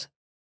quite hard.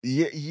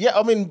 Yeah.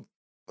 I mean,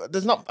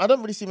 I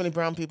don't really see many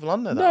brown people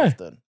on there that No.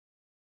 often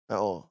at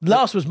all.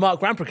 Last was Mark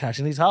Ramprakash,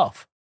 and he's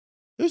half.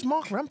 Who's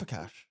Mark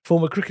Ramprakash?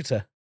 Former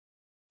cricketer.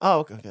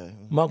 Oh, okay.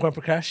 Mark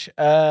Ramprakash.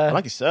 I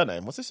like his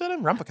surname. What's his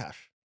surname? Ramprakash.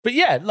 But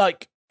yeah,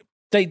 like,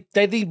 they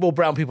need more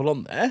brown people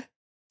on there.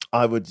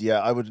 I would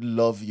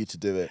love you to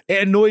do it.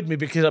 It annoyed me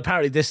because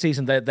apparently this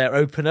season their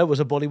opener was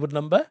a Bollywood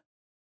number.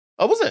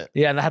 Oh, was it?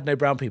 Yeah, and they had no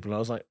brown people. And I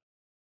was like,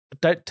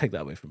 don't take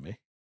that away from me.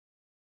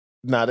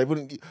 Nah, they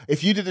wouldn't.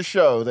 If you did a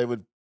show, they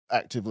would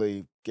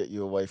actively get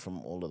you away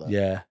from all of that.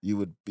 Yeah. You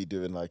would be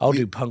doing like... I'll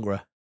do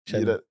Pungra.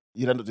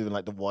 You'd end up doing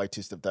like the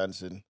whitest of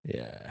dancing.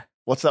 Yeah.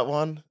 What's that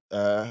one?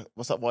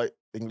 What's that white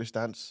English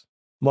dance?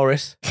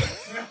 Morris.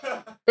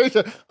 with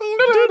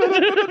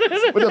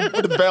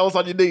the bells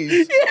on your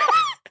knees.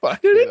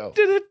 Fucking hell.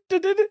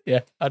 Yeah,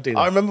 I'll do that.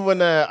 I remember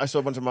when I saw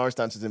a bunch of Morris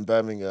dancers in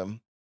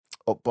Birmingham,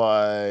 up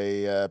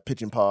by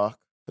Pigeon Park,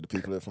 for the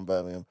people who are from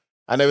Birmingham,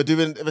 and they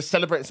were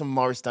celebrating some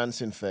Morris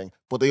dancing thing,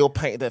 but they all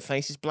painted their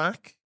faces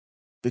black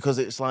because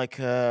it's like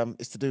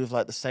it's to do with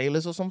like the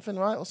sailors or something,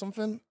 right? Or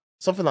something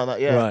like that,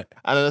 yeah. Right.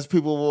 And then as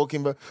people were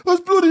walking, but that's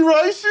bloody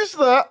racist,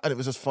 that, and it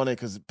was just funny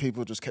because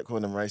people just kept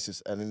calling them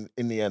racist, and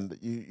in the end,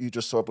 you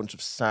just saw a bunch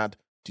of sad,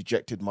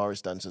 dejected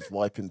Morris dancers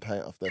wiping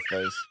paint off their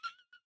face.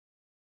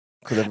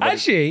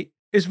 Actually,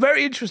 it's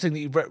very interesting that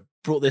you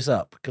brought this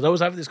up because I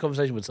was having this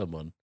conversation with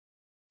someone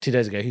 2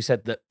 days ago who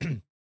said that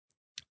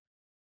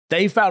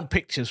they found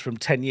pictures from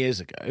 10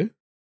 years ago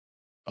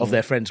of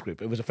their friends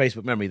group. It was a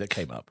Facebook memory that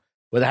came up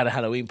where they had a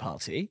Halloween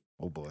party.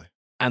 Oh boy.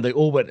 And they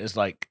all went as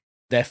like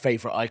their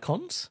favorite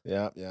icons.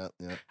 Yeah.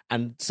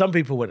 And some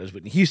people went as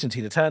Whitney Houston,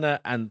 Tina Turner,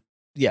 and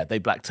yeah, they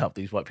blacked up.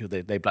 These white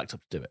people, they blacked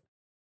up to do it.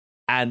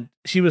 And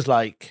she was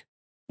like,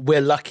 we're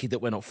lucky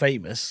that we're not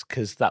famous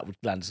because that would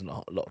land us in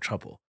a lot of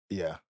trouble.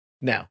 Yeah.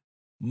 Now,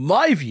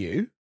 my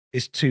view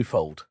is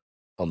twofold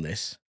on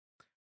this.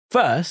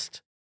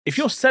 First, if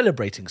you're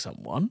celebrating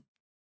someone,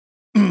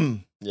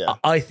 Yeah.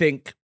 I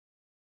think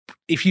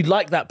if you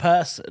like that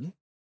person,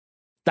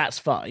 that's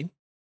fine.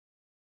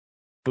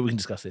 But we can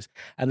discuss this.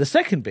 And the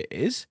second bit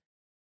is,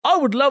 I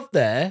would love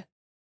there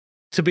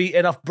to be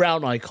enough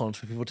brown icons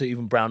for people to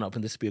even brown up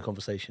and this to be a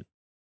conversation.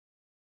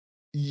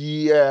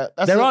 Yeah.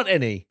 There aren't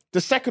any.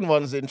 The second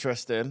one's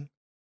interesting.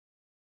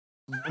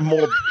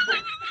 More.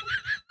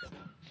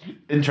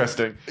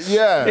 Interesting.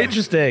 Yeah.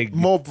 Interesting.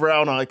 More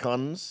brown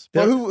icons.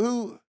 But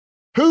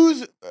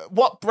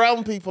what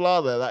brown people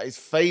are there that is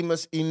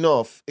famous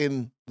enough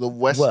in the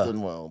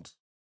Western world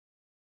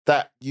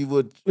that you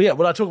would... Yeah,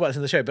 well, I talk about this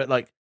in the show, but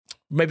like,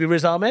 maybe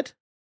Riz Ahmed?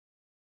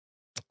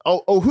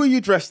 Oh, who are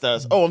you dressed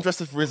as? Oh, I'm dressed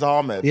as Riz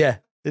Ahmed. Yeah.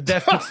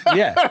 Dev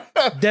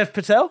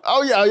Patel?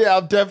 Oh, yeah,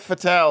 I'm Dev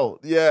Patel.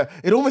 Yeah.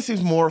 It almost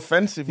seems more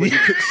offensive when you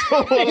pick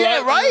someone Yeah,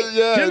 like right? that.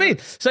 Yeah. Do you know what I mean?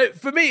 So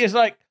for me, it's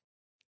like,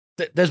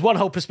 there's one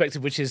whole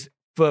perspective, which is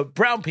for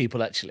brown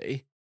people,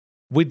 actually,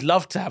 we'd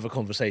love to have a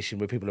conversation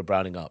where people are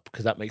browning up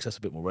because that makes us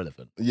a bit more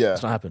relevant. Yeah.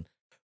 It's not happened.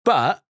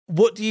 But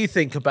what do you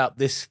think about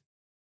this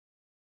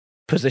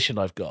position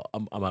I've got?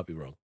 I might be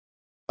wrong.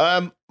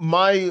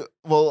 My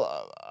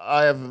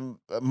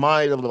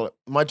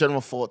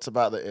general thoughts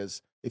about it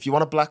is, if you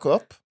want to black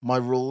up, my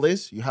rule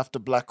is you have to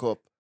black up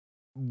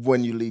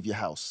when you leave your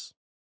house.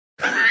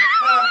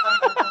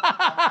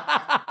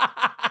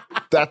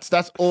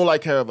 That's all I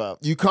care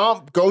about. You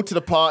can't go to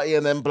the party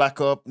and then black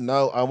up.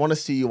 No, I want to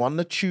see you on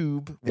the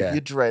tube with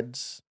your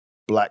dreads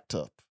blacked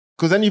up.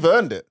 Because then you've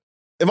earned it.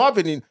 In my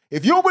opinion,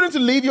 if you're willing to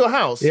leave your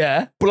house,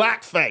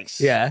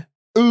 blackface,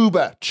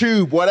 Uber,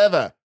 tube,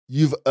 whatever,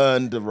 you've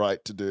earned the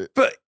right to do it.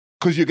 But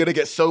because you're going to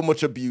get so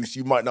much abuse,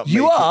 you might not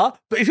You make are,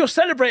 but if you're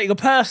celebrating a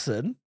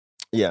person,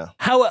 what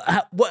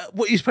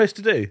are you supposed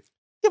to do?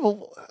 Yeah,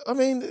 well, I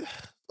mean,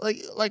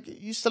 like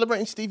you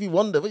celebrating Stevie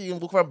Wonder, but you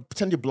can walk around and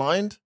pretend you're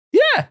blind.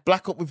 Yeah.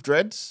 Black up with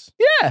dreads.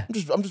 Yeah.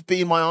 I'm just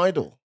being my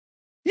idol.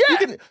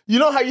 Yeah. You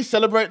know how you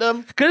celebrate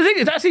them? Because the thing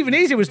is, that's even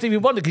easier with Stevie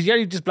Wonder because you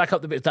only just black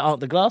up the bits that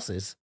aren't the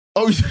glasses.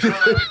 Oh,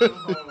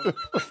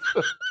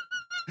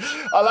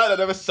 I like that.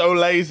 They were so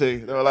lazy.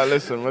 They were like,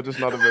 listen, we're just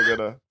not even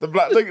gonna...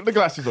 The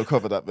glasses will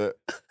cover that bit.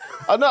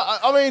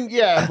 I mean,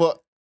 yeah,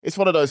 but it's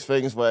one of those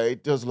things where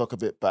it does look a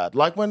bit bad.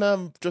 Like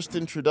when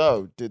Justin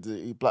Trudeau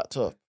he blacked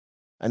up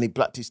and he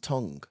blacked his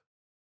tongue,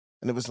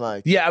 and it was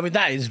like, Yeah, I mean,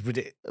 that is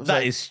ridiculous. was That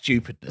like- is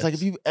stupidness. it's like,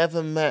 have you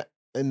ever met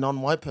a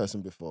non-white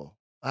person before?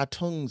 Our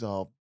tongues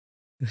are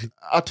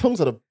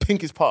the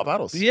pinkest part of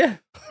adults. Yeah.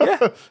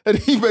 And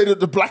he made it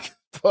the blackest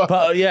part.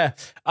 But yeah,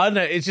 I don't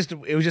know. It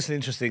was just an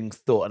interesting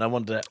thought, and I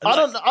wonder.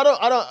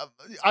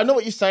 I know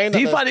what you're saying. Do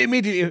you that find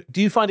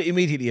it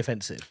immediately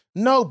offensive?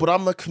 No, but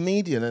I'm a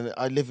comedian and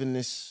I live in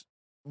this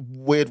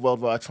weird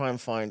world where I try and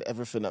find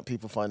everything that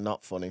people find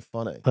not funny.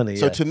 Funny,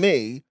 So yeah. to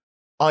me,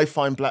 I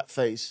find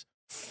blackface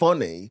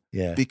funny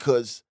Yeah.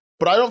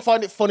 but I don't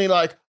find it funny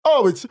like,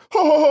 oh, it's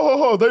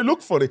they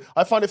look funny.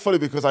 I find it funny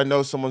because I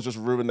know someone's just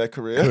ruined their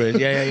career.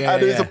 Yeah.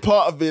 And there's a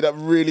part of me that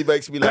really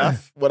makes me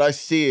laugh when I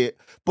see it.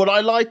 But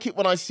I like it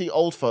when I see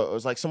old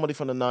photos. Like somebody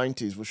from the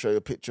 90s will show you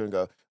a picture and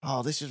go,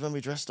 oh, this is when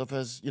we dressed up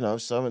as,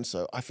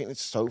 so-and-so. I think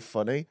it's so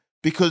funny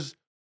because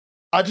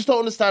I just don't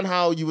understand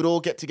how you would all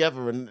get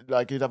together and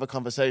like you'd have a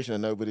conversation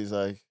and nobody's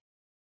like,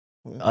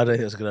 I don't think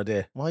that's a good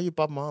idea. why are you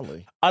Bob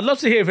Marley? I'd love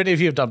to hear if any of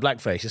you have done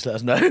blackface. Just let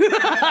us know.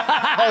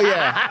 Oh,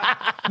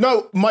 yeah.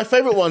 No, my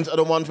favorite ones are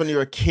the ones when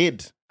you're a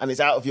kid and it's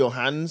out of your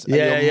hands and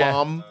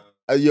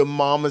your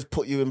mom has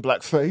put you in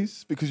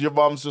blackface because your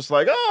mom's just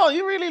like, oh,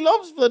 you really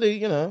loves bloody,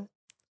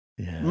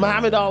 Yeah.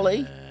 Muhammad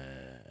Ali.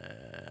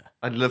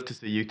 I'd love to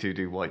see you two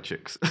do White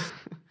Chicks.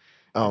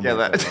 Oh, Yeah,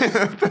 my God.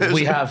 that.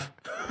 We have.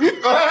 Hey,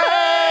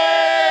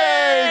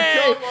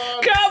 come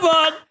on. Come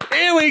on.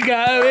 Here we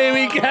go. Here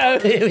we go.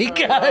 Here we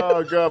go.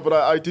 Oh, God, but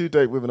I do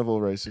date women of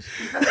all races.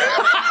 Gonna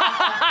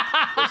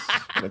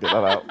get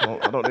that out.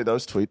 I don't need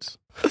those tweets.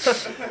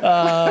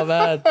 Oh,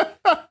 man.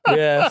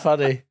 Yeah,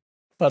 funny.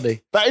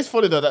 That is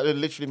funny, though, that they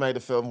literally made a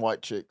film,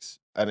 White Chicks,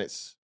 and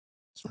it's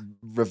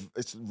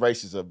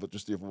racism, but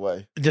just the other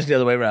way. Just the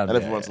other way around. And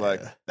everyone's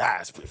like,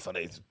 it's pretty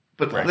funny.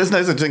 But there's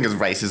no such thing as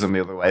racism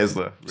the other way, is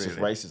there? It's just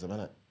Really? racism, isn't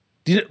it?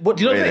 Do you not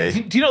Really?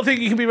 think? Do you not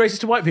think you can be racist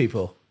to white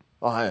people?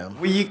 Oh, I am.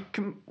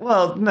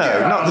 Well, no,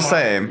 not the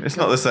same. It's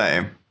not the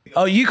same.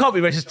 Oh, you can't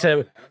be racist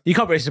to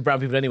brown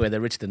people anyway. They're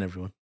richer than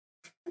everyone.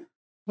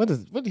 Where do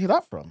you hear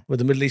that from? With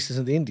the Middle Easterns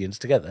and the Indians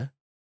together,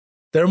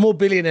 there are more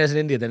billionaires in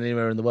India than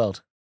anywhere in the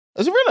world.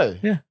 Is it really?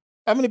 Yeah.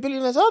 How many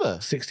billionaires are there?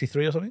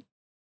 63 or something.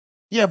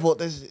 Yeah, but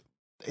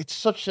it's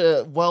such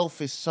a wealth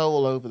is so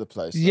all over the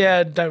place.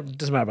 Yeah,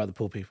 doesn't matter about the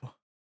poor people.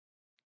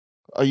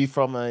 Are you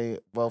from a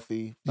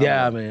wealthy family?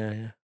 Yeah, I mean,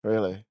 yeah.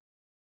 Really?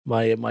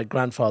 My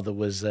grandfather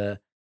was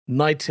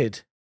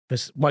knighted.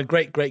 My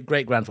great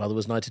grandfather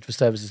was knighted for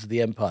services to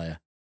the empire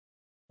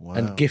Wow.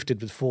 and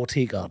gifted with 4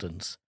 tea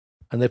gardens.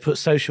 And they put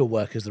social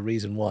work as the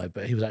reason why,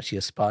 but he was actually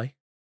a spy.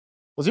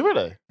 Was he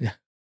really? Yeah.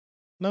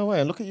 No way.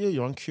 And look at you.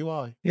 You're on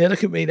QI. Yeah,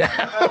 look at me now.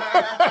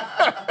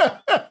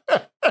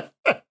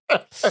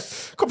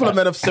 Couple of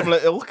men of similar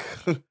ilk.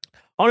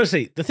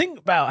 Honestly, the thing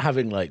about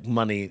having like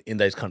money in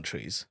those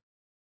countries,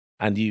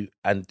 and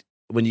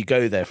when you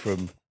go there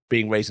from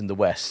being raised in the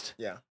West,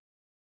 Yeah.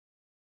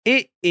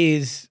 it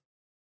is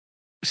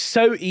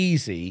so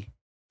easy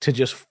to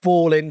just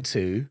fall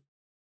into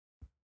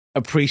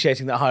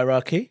appreciating that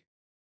hierarchy.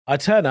 I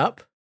turn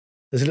up,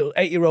 there's a little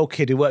 8-year-old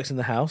kid who works in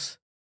the house,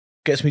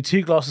 gets me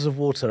 2 glasses of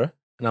water,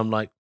 and I'm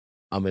like,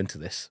 I'm into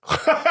this.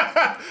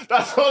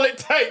 That's all it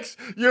takes.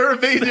 You're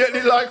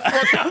immediately like,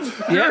 fuck. Yeah.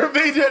 You're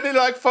immediately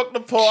like, fuck the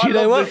poor. You I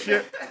know love what? this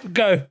shit.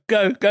 Go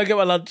get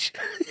my lunch.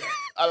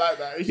 I like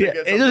that. You should Yeah,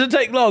 get it some. doesn't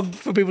take long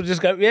for people to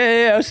just go,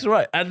 yeah, that's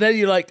right. And then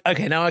you're like,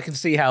 okay, now I can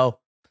see how.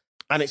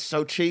 And it's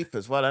so cheap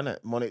as well, isn't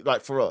it? Money,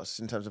 like for us,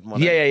 in terms of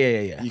money.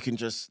 Yeah. You can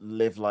just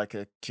live like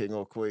a king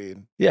or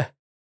queen. Yeah.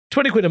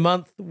 20 quid a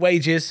month,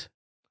 wages.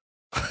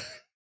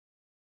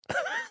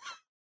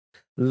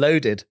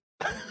 Loaded.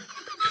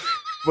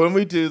 When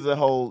we do the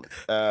whole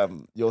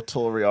your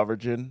Tory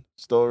origin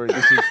story,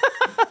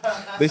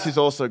 this is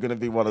also going to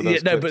be one of those. Yeah,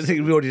 no, but I clips.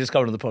 think we already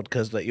discovered on the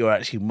podcast that you're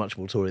actually much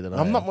more Tory than I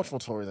am. I'm not much more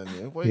Tory than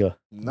you. Wait, Yeah,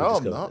 no, we I'm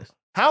discovered not. this.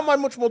 How am I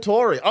much more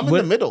Tory? I'm in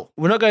We're- the middle.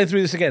 We're not going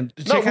through this again.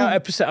 Check No, out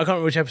episode. I can't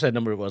remember which episode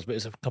number it was, but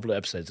it's a couple of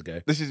episodes ago.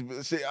 This is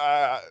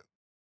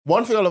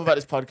one thing I love about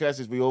this podcast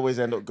is we always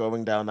end up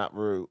going down that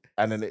route,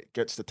 and then it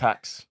gets to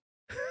tax,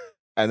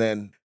 and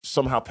then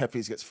somehow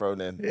Pepe's gets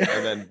thrown in,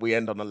 and then we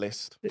end on a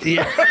list.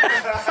 Yeah.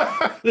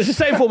 It's the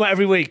same format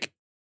every week.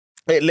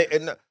 But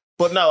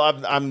no,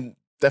 I'm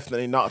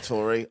definitely not a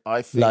Tory.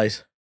 I think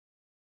Lies.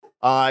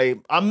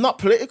 I'm not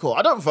political.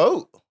 I don't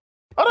vote.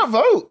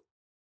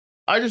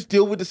 I just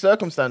deal with the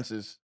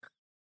circumstances.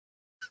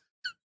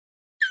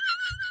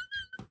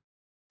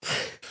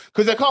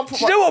 Because I can't put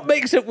Do you know what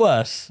makes it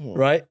worse,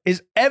 right?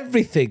 Is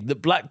everything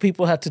that black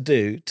people had to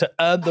do to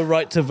earn the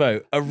right to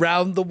vote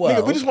around the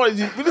world. Nigga, we just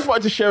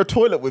wanted to share a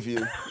toilet with you.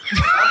 That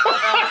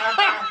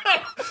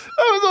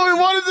was all we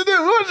wanted to do.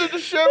 We wanted to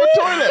just share a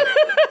toilet.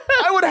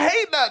 I would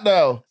hate that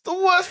now. It's the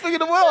worst thing in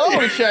the world. I don't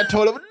want to share a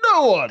toilet with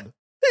no one.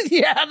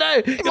 Yeah, I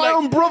know. You're My like,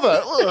 own brother.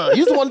 Ugh,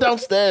 he's the one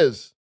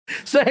downstairs.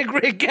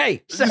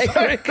 segregate.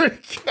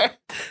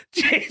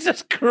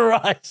 Jesus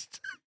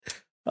Christ.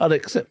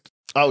 Unacceptable.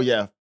 Oh,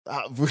 yeah.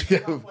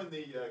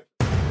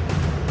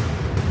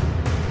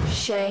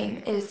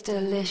 Shame is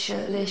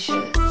delicious.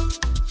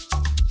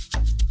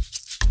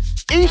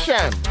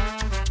 Ishan,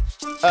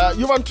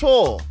 You're on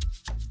tour.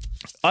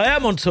 I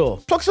am on tour.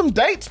 Plug some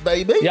dates,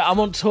 baby. Yeah, I'm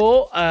on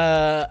tour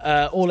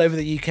all over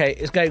the UK.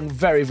 It's going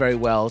very, very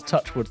well.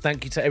 Touchwood.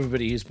 Thank you to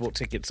everybody who's bought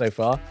tickets so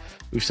far.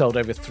 We've sold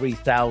over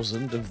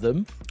 3,000 of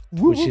them,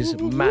 which is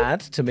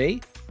mad to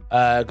me.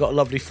 Got a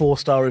lovely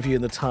 4-star review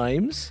in the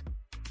Times,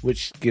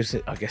 which gives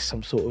it, I guess,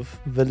 some sort of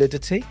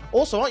validity.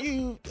 Also, don't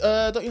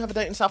you have a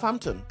date in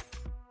Southampton?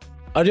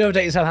 I do have a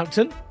date in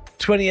Southampton,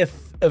 20th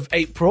of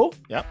April.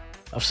 Yep.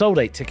 I've sold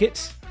 8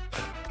 tickets.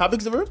 How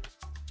big's the room?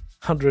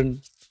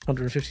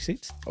 150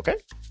 seats. Okay.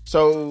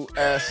 So,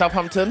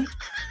 Southampton,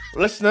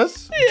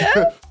 listeners,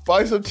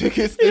 buy some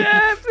tickets.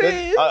 Yeah,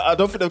 please. I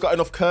don't think they've got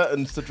enough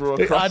curtains to draw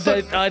across.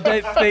 I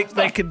don't think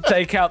they can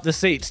take out the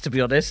seats, to be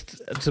honest,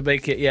 to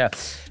make it, yeah.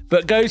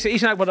 But go to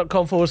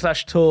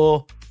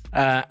ishanakbar.com/tour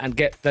and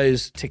get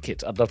those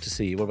tickets. I'd love to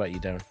see you. What about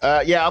you, Darren?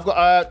 Yeah, I've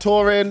got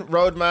touring.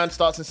 Roadman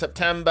starts in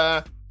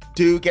September.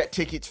 Do get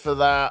tickets for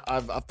that.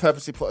 I've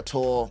purposely put a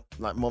tour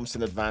like months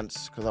in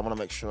advance because I want to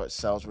make sure it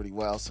sells really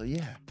well. So,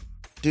 yeah.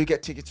 Do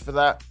get tickets for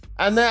that.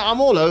 And then I'm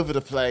all over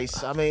the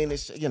place. I mean,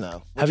 it's, you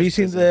know. Have you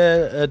seen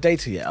the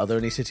data yet? Are there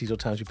any cities or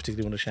towns you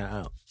particularly want to shout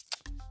out?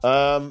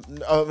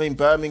 I mean,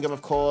 Birmingham,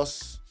 of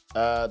course.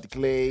 The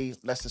Glee,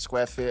 Leicester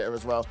Square Theatre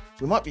as well.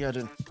 We might be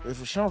adding,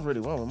 if it sells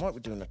really well, we might be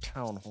doing a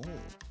town hall.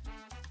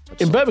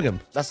 In Birmingham?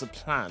 That's the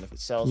plan if it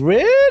sells.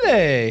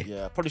 Really?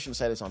 Yeah, probably shouldn't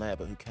say this on air,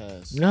 but who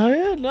cares? Oh,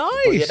 yeah, nice.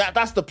 But yeah,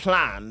 that's the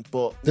plan,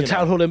 but... The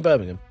town hall in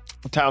Birmingham?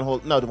 Town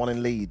hall, no, the one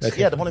in Leeds.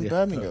 Okay, yeah, the one in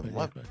Birmingham.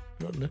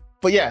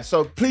 But yeah,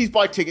 so please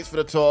buy tickets for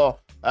the tour.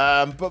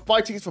 But buy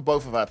tickets for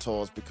both of our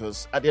tours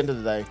because at the end of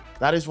the day,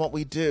 that is what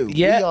we do.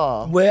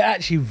 Yeah, we're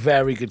actually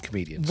very good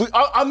comedians.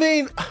 I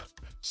mean,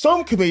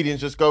 some comedians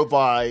just go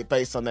by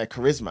based on their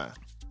charisma,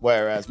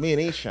 whereas me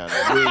and Ishan,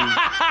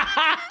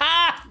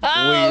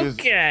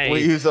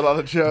 we use a lot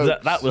of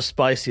jokes. That was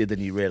spicier than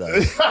you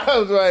realised.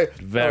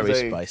 Very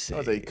spicy. That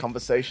was a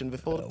conversation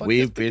before the podcast.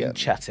 We've been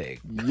chatting.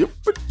 Yep.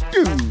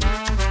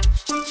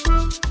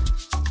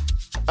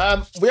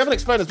 We haven't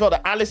explained as well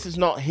that Alice is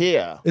not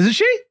here. Isn't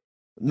she?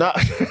 No.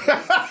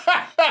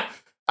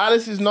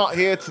 Alice is not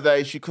here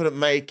today. She couldn't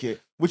make it,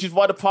 which is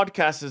why the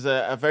podcast is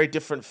a very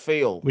different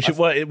feel. Which is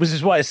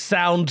why it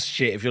sounds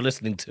shit if you're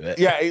listening to it.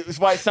 Yeah, it's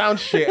why it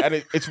sounds shit,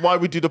 and it's why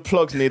we do the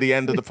plugs near the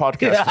end of the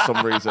podcast for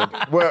some reason.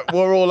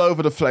 We're all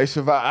over the place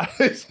without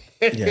Alice.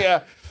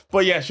 Yeah.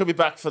 But yeah, she'll be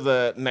back for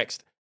the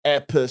next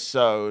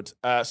episode.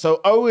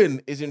 So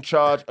Owen is in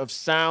charge of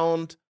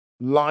sound,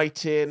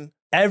 lighting,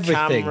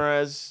 everything.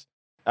 Cameras,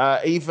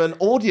 even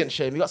audience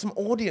shame. You got some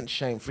audience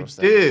shame for us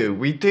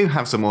We do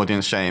have some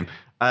audience shame.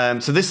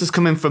 So this is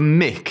coming from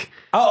Mick.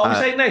 Oh, are we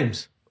saying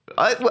names?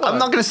 I'm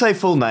not going to say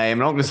full name. I'm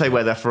not going to say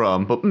where they're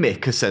from, but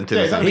Mick has sent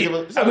in. I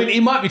mean, he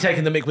might be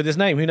taking the mick with his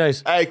name. Who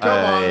knows? Hey, come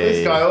on.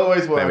 This guy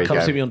always works.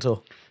 Come see me on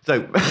tour.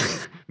 So,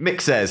 Mick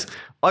says,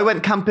 I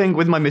went camping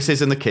with my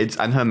missus and the kids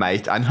and her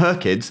mate and her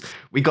kids.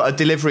 We got a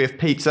delivery of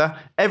pizza.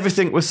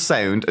 Everything was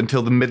sound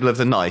until the middle of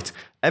the night.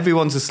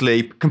 Everyone's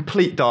asleep,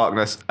 complete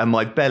darkness, and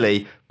my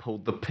belly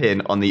pulled the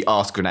pin on the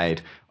arse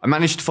grenade. I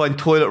managed to find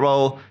toilet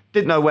roll.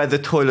 Didn't know where the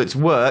toilets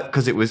were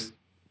because it was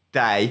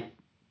day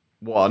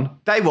one,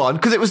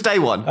 because it was day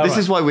one. This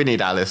is why we need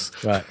Alice.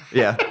 Right.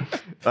 Yeah.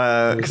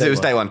 Because it was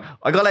day one.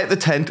 I got out the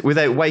tent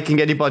without waking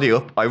anybody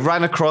up. I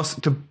ran across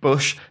to a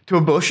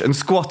bush and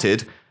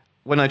squatted.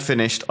 When I'd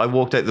finished, I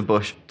walked out the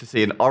bush to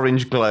see an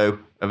orange glow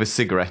of a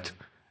cigarette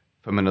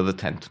from another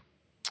tent.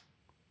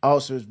 Oh,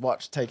 so his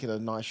watch taking a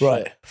nice shit.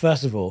 Right.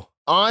 First of all,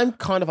 I'm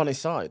kind of on his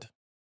side.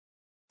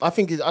 I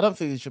don't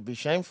think he should be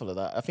shameful of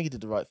that. I think he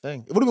did the right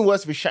thing. It would have been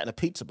worse if he shat in a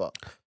pizza box.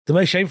 the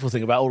most shameful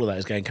thing about all of that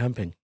is going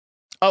camping.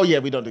 Oh, yeah,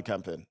 we don't do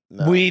camping.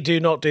 No. We do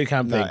not do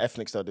camping. No,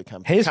 ethnics don't do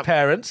camping. His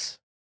parents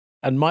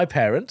and my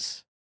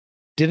parents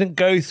didn't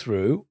go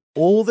through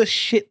all the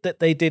shit that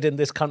they did in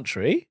this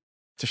country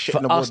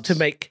for us to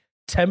make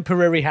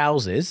temporary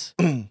houses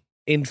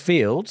in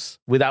fields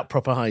without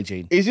proper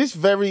hygiene. Is this a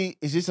very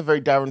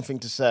Darren thing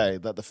to say,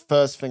 that the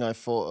first thing I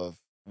thought of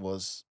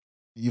was,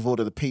 you've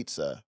ordered a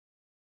pizza,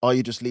 are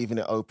you just leaving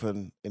it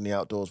open in the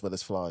outdoors where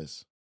there's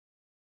flies?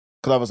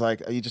 Because I was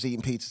like, are you just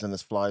eating pizzas and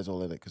there's flies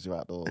all in it because you're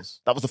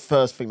outdoors? That was the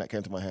first thing that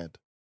came to my head.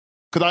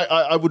 Because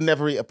I would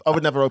never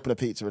open a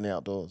pizza in the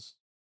outdoors.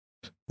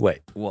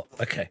 Wait, what?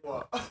 Okay.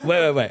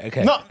 Wait,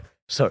 okay. No.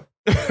 Sorry.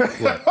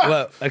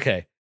 Well,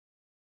 okay.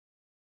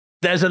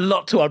 There's a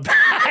lot to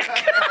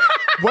unpack.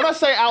 When I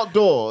say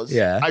outdoors,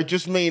 yeah, I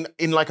just mean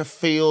in like a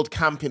field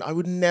camping. I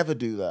would never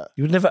do that.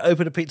 You would never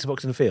open a pizza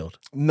box in a field?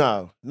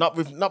 No, not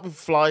with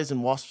flies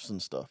and wasps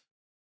and stuff.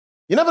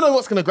 You never know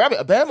what's going to grab it.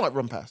 A bear might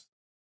run past.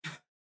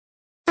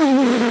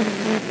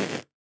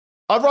 I'd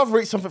rather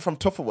eat something from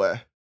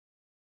Tupperware.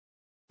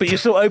 But you're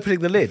still opening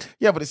the lid.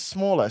 Yeah, but it's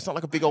smaller. It's not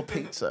like a big old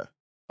pizza.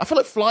 I feel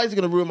like flies are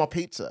going to ruin my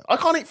pizza. I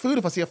can't eat food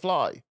if I see a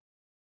fly.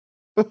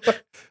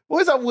 Why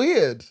is that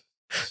weird?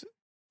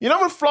 You know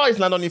when flies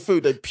land on your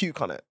food, they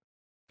puke on it.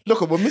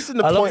 Look, we're missing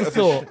the point of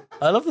it.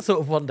 I love the thought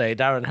of one day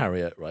Darren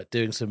Harriott, right,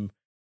 doing some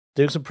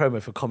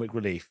promo for Comic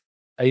Relief.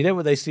 And you know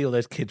when they see all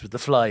those kids with the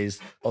flies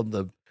on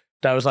them?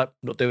 Darren's like,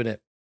 not doing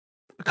it.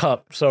 I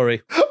can't.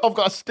 Sorry. I've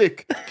got a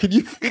stick. Can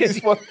you feed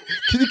this one?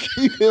 Can you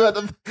keep him at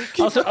the...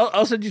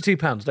 I'll send you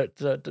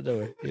 £2. Don't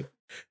worry.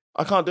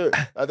 I can't do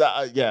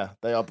it. Yeah,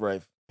 they are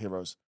brave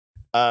heroes.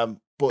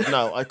 But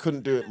no, I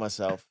couldn't do it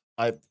myself.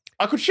 I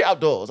could shit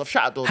outdoors. I've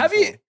shit outdoors Have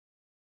before. you?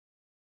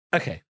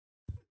 Okay.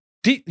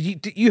 Do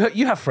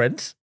you have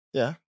friends?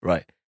 Yeah.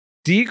 Right.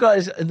 Do you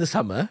guys in the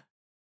summer?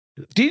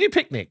 Do you do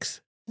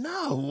picnics?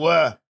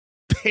 No.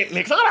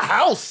 Picnics. I got a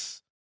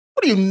house.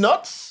 What are you,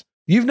 nuts?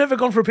 You've never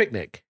gone for a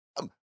picnic?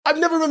 I've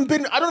never even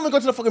been... I don't even go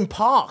to the fucking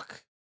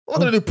park. What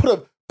am I going to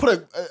do?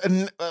 Put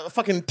a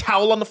fucking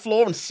towel on the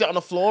floor and sit on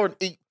the floor and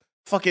eat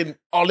fucking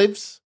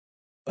olives?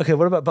 Okay,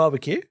 what about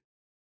barbecue?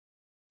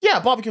 Yeah,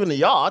 barbecue in the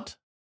yard.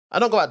 I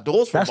don't go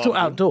outdoors for That's still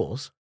barbecue.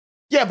 outdoors.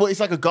 Yeah, but it's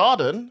like a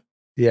garden.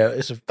 Yeah,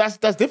 it's a...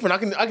 That's different.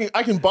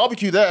 I can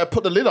barbecue there,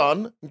 put the lid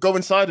on, go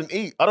inside and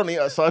eat. I don't eat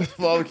outside of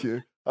the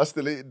barbecue. I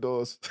still eat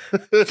indoors.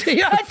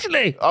 You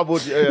actually? I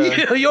would,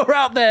 yeah. You're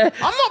out there.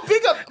 I'm not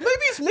big on... Maybe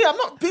it's me. I'm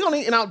not big on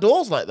eating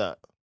outdoors like that.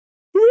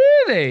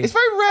 Really? It's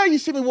very rare you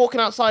see me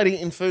walking outside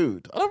eating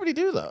food. I don't really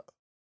do that.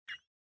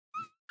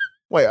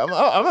 Wait, I'm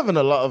having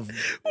a lot of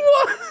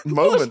What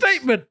moments. a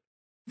statement.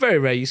 Very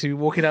rare you see me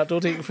walking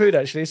outdoors eating food,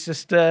 actually. It's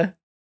just... not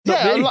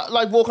Yeah, me.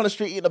 like walk on the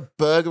street eating a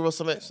burger or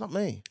something. It's not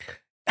me.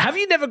 Have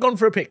you never gone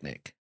for a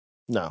picnic?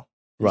 No.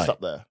 Right. It's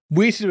up there.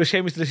 We used to do a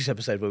Shameless Delicious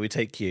episode where we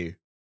take you.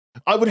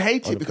 I would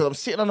hate On it a because I'm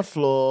sitting on the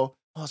floor.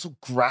 Oh, it's all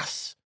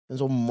grass.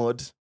 It's all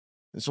mud.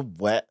 It's all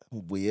wet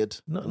and weird.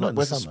 Not And in the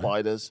where's the summer.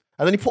 spiders?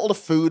 And then you put all the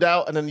food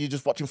out and then you're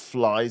just watching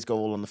flies go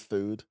all on the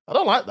food. I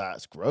don't like that.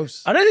 It's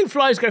gross. I don't think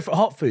flies go for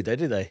hot food, though,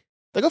 do they?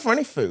 They go for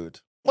any food.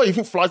 What, you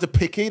think flies are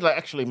picky? Like,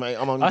 actually, mate,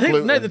 I'm on I think,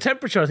 gluten. no, the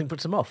temperature, I think,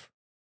 puts them off.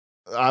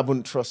 I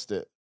wouldn't trust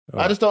it. I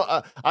Right. just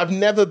don't. I've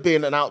never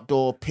been an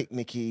outdoor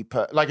picnicky.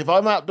 Like, if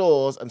I'm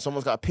outdoors and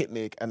someone's got a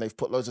picnic and they've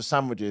put loads of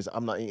sandwiches,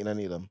 I'm not eating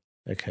any of them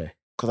Okay.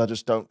 because I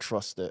just don't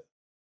trust it.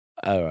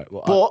 All right.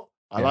 Well, But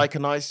I yeah.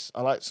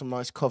 like some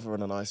nice cover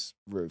and a nice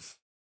roof.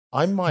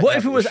 I might. what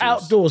have if it was issues.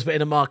 outdoors but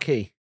in a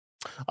marquee?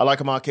 I like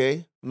a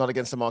marquee. I'm not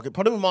against the marquee.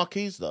 Problem with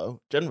marquees, though,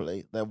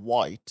 generally they're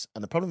white,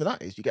 and the problem with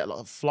that is you get a lot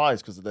of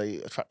flies because they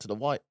attract to the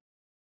white.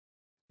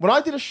 When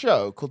I did a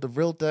show called The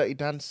Real Dirty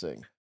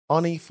Dancing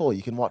on E4,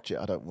 you can watch it.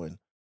 I don't win.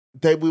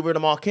 We were in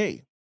a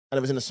marquee, and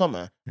it was in the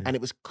summer, and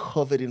it was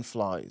covered in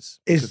flies.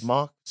 Is-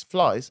 Because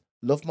flies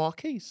love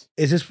marquees.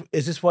 Is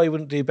this why you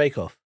wouldn't do Bake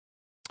Off?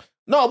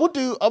 No,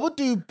 I would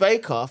do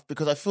Bake Off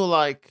because I feel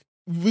like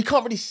we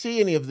can't really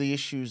see any of the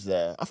issues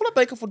there. I feel like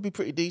Bake Off would be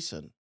pretty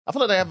decent. I feel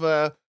like they have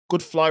a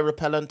good fly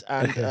repellent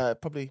and Okay.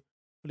 probably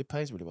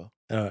pays really well.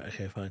 All right.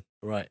 Okay. Fine.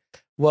 Right.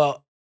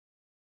 Well,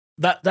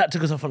 that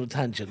took us off on a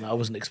tangent that I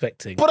wasn't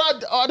expecting. But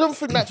I don't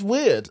think that's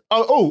weird.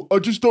 I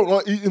just don't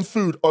like eating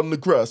food on the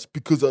grass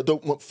because I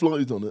don't want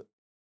flies on it.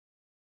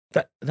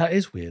 That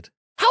is weird.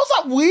 How's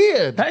that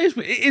weird? That is.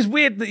 It is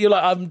weird that you're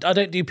like I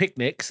don't do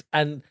picnics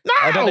and No,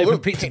 I don't open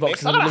look, pizza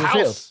picnics. boxes in I the got a middle of the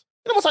field. house.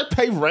 You know what's like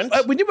pay rent?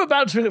 When you were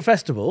bouncing at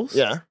festivals,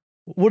 Yeah.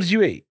 what did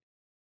you eat?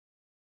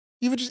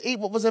 You would just eat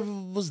what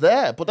was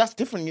there, but that's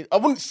different. I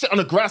wouldn't sit on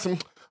the grass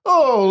and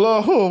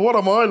what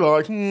am I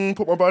like?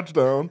 Put my badge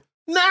down.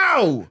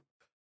 No,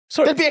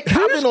 Sorry, there'd be a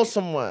cabin or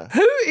somewhere.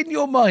 Who in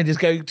your mind is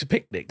going to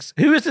picnics?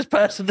 Who is this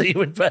person that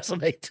you're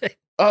impersonating?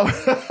 Oh,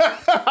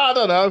 I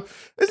don't know.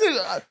 Isn't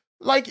it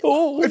like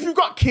Oh. if you've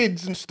got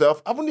kids and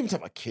stuff? I wouldn't even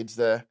take my kids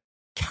there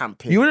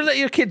camping. You wouldn't let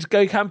your kids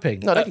go camping?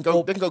 No, they can go.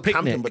 Or They can go picnic?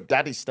 camping, but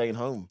Daddy's staying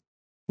home.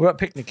 We're at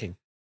picnicking.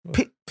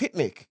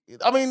 Picnic.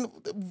 I mean,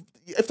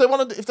 if they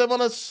want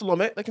to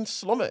slum it, they can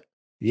slum it.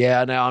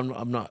 Yeah, no,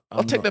 I'm not.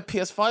 I'll take their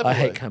PS5 away. I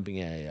hate camping.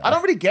 Yeah. I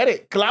don't really get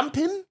it.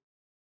 Glamping?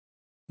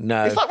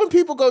 No. It's like when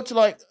people go to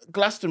like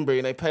Glastonbury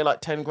and they pay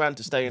like 10 grand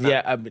to stay in that.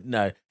 Yeah,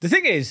 no. The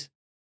thing is,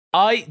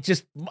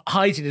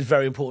 hygiene is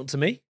very important to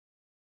me.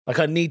 Like,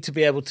 I need to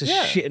be able to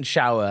Yeah. shit and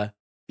shower.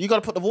 You got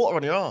to put the water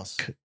on your ass.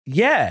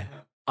 Yeah,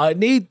 I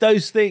need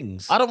those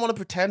things. I don't want to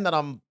pretend that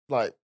I'm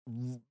like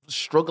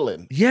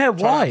struggling. Yeah, Trying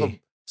to have why?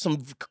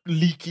 some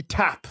leaky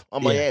tap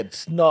on my Yeah, head,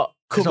 It's not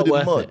covered in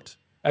worth mud. it.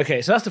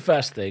 Okay, so that's the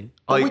first thing.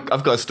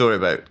 I've got a story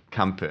about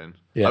camping.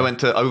 Yeah.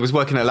 I was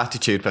working at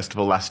Latitude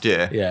Festival last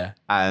year. Yeah.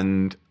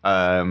 And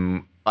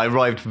I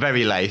arrived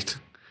very late.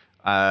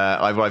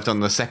 I arrived on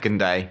the second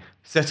day,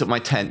 set up my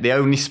tent. The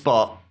only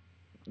spot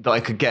that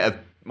I could get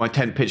my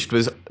tent pitched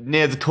was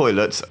near the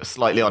toilets,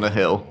 slightly on a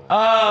hill.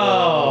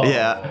 Oh.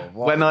 Yeah.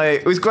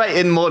 It was great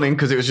in the morning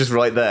because it was just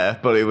right there,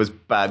 but it was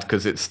bad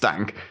because it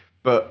stank.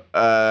 But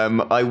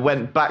I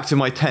went back to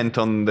my tent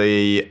on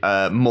the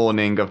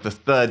morning of the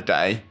third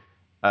day,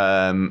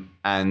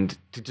 and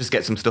to just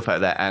get some stuff out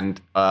of there. And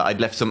I'd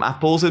left some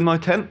apples in my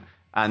tent,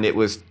 and it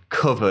was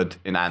covered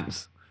in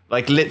ants.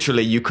 Like,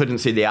 literally, you couldn't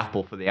see the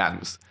apple for the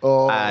ants.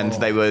 Oh. And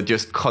they were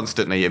just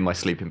constantly in my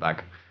sleeping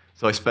bag.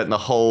 So I spent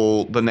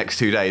the next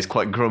 2 days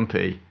quite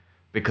grumpy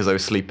because I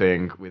was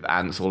sleeping with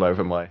ants all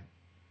over my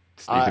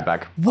sleeping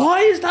bag.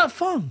 Why is that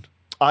fun?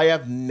 I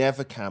have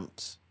never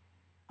camped.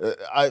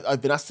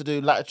 I've been asked to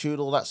do Latitude,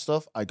 all that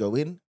stuff. I go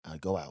in, I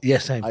go out. Yeah,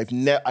 same. I've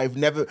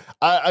never.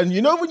 And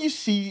you know when you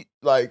see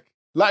like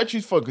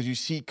Latitude's fun because you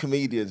see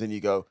comedians and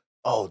you go,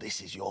 oh,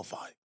 this is your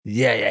vibe.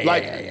 Yeah.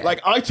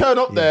 Like I turn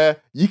up there,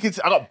 you can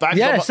see, I got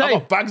bags on same. I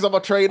got bags on my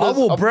trainers. I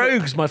wore I'm-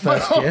 brogues my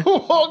first year.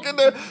 walking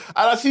there, and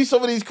I see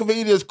some of these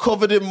comedians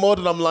covered in mud,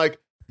 and I'm like,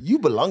 you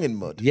belong in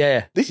mud.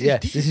 Yeah, This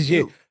is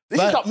you.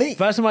 This is not me.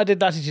 First time I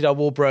did Latitude, I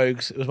wore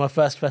brogues. It was my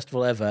first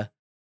festival ever.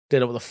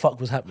 Didn't know what the fuck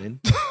was happening.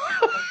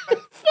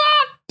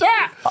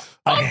 That.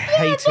 I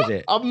hated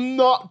it. I'm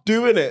not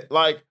doing it.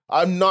 Like,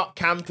 I'm not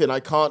camping.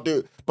 I can't do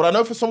it. But I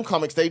know for some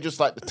comics, they just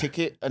like the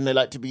ticket and they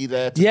like to be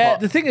there to Yeah,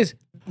 the thing is,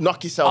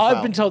 knock yourself out.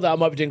 I've been told that I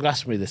might be doing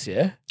Glastonbury this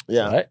year.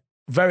 Yeah. Right?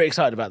 Very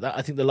excited about that.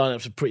 I think the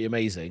lineups are pretty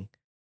amazing.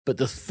 But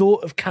the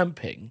thought of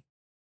camping,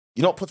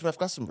 You know what puts me off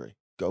Glastonbury?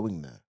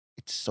 Going there.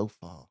 It's so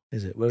far.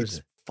 is it? Where It's is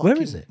it? Where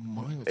fucking is it?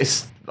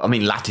 miles.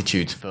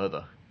 Latitude's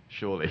further,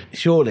 surely.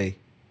 Surely.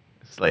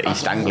 It's like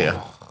East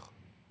Anglia.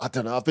 I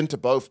don't know. I've been to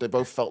both. They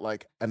both felt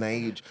like an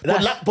age.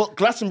 That's- But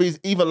Glastonbury is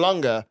even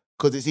longer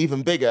because it's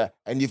even bigger,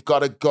 and you've got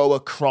to go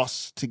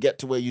across to get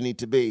to where you need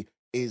to be.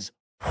 Is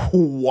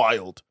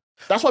wild.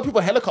 That's why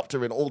people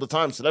helicopter in all the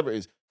time,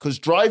 celebrities, because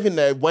driving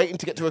there, waiting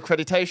to get to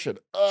accreditation.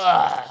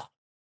 Ugh.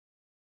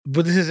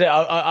 But this is it.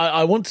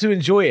 I want to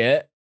enjoy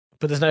it,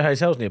 but there's no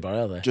hotels nearby,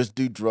 are there? Just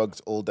do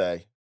drugs all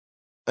day.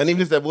 And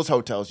even if there was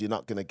hotels, you're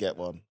not going to get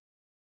one.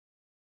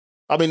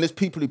 I mean, there's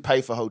people who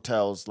pay for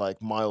hotels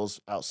like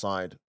miles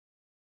outside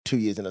 2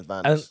 years in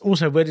advance. And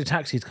also, where do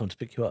taxis come to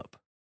pick you up?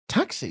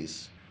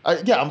 Taxis. I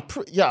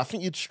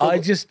think you'd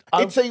struggle.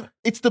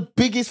 It's the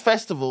biggest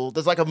festival.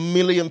 There's like 1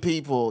 million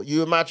people.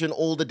 You imagine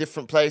all the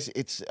different places.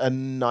 It's a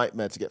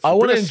nightmare to get. I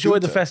want to Bring a enjoy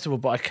the scooter. festival,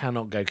 but I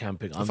cannot go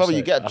camping. If I were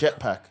you, get a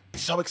jetpack.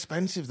 It's so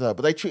expensive though,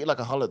 but they treat it like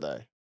a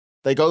holiday.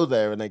 They go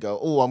there and they go,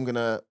 oh, I'm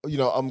gonna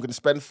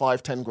spend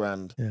 5-10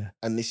 grand,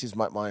 and this is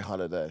my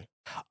holiday.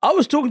 I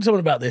was talking to someone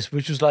about this,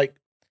 which was like,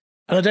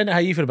 and I don't know how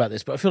you feel about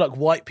this, but I feel like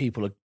white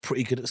people are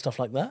pretty good at stuff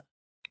like that.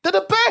 They're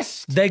the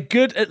best. They're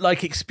good at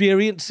like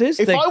experiences.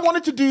 If I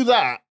wanted to do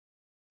that,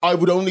 I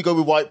would only go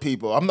with white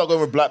people. I'm not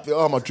going with black people.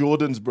 Oh, my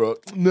Jordans, bro.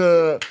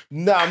 No,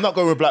 I'm not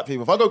going with black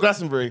people. If I go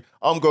Glastonbury,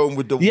 I'm going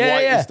with the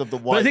whitest of the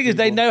white. But the thing is,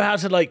 they people. know how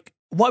to like.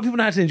 White people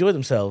know how to enjoy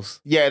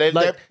themselves. Yeah,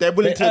 they're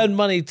willing to earn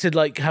money to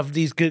like have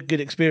these good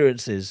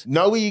experiences.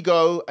 No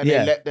ego, and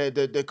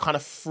they're kind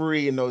of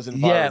free in those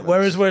environments.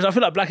 Yeah, whereas I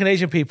feel like black and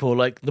Asian people,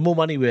 like the more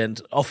money we earn,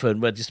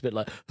 often we're just a bit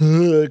like,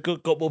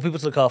 got more people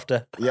to look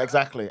after. Yeah,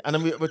 exactly. And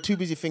then we're too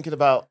busy thinking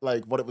about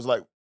like what it was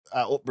like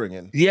our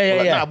upbringing. Yeah, We're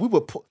like, yeah. Nah, we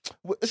were.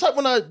 It's like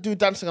when I do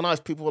Dancing on Ice.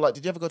 People were like,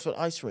 "Did you ever go to an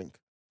ice rink?"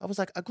 I was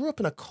like, "I grew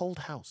up in a cold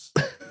house."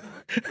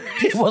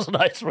 It was an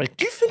ice rink.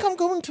 Do you think I'm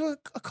going to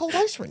a cold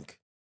ice rink?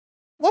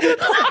 What would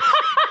I do?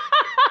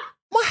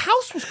 My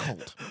house was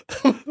cold.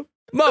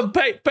 Mum,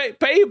 pay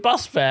your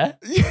bus fare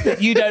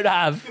that you don't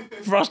have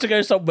for us to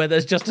go somewhere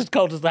that's just as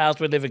cold as the house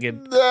we're living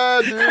in.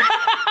 Nah, dude.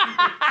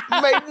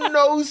 It made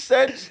no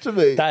sense to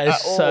me. That is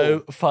at all.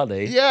 so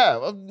funny.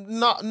 Yeah,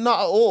 not at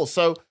all.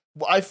 So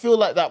I feel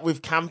like that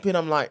with camping.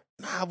 I'm like,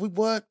 nah, we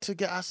work to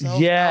get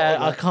ourselves. Yeah, out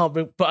of I that. can't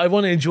bring, but I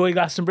want to enjoy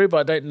Glastonbury, but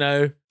I don't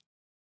know.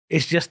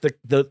 It's just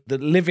the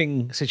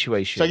living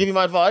situation. Shall I give you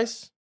my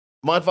advice?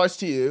 My advice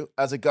to you,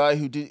 as a guy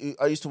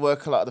I used to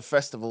work a lot at the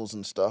festivals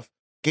and stuff.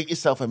 Get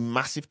yourself a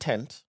massive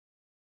tent.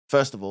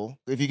 First of all,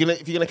 if you're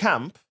gonna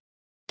camp,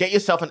 get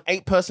yourself an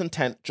 8-person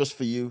tent just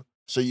for you.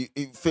 So you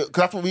feel,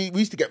 because that's what we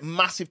used to get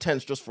massive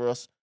tents just for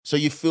us. So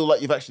you feel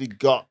like you've actually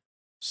got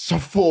some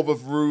form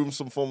of room,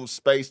 some form of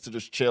space to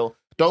just chill.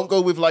 Don't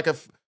go with like a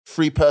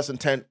 3-person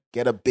tent.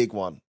 Get a big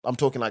one. I'm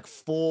talking like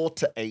 4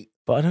 to 8.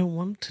 But I don't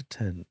want a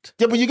tent.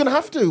 Yeah, but you're gonna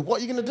have to. What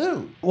are you gonna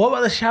do? What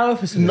about the shower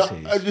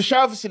facilities? No, the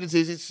shower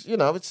facilities. It's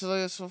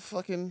a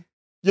fucking.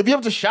 You'll be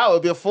able to shower,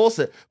 be a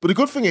faucet. But the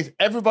good thing is,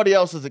 everybody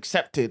else has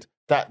accepted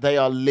that they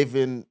are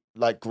living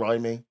like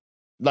grimy.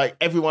 Like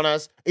everyone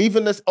has.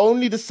 Even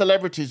only the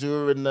celebrities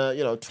who are in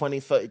the 20,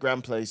 30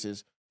 grand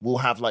places will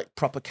have like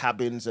proper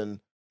cabins, and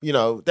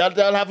they'll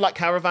have like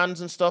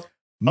caravans and stuff.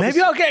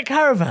 Maybe I'll get a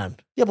caravan.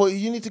 Yeah, but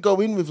you need to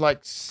go in with like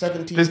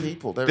 17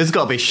 people. There's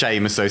got to be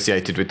shame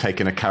associated with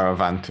taking a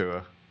caravan to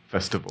a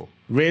festival.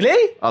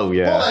 Really? Oh,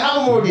 yeah. Well, they have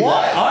them already there.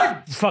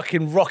 I'd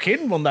fucking rock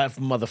in on that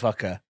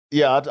motherfucker.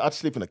 Yeah, I'd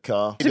sleep in a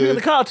car. Sleep in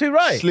the car too,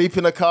 right? Sleep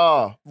in a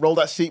car. Roll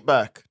that seat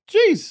back.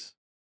 Jeez.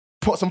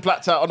 Put some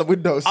plats out on the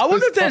windows. I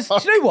wonder if there's. Do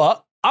you know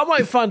what? I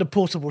might find a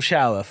portable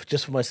shower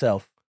just for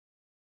myself.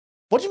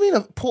 What do you mean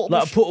a portable?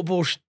 Like a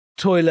portable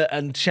toilet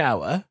and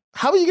shower.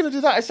 How are you going to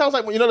do that? It sounds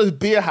like those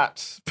beer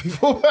hats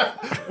people wear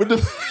with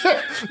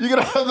you're going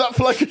to have that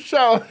for like a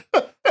shower.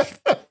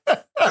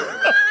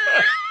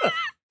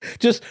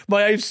 Just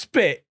my own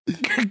spit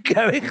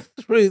going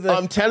through the.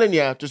 I'm telling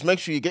you, just make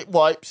sure you get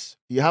wipes,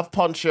 you have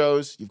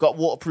ponchos, you've got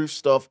waterproof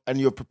stuff, and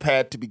you're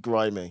prepared to be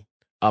grimy.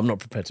 I'm not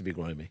prepared to be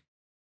grimy.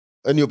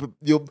 And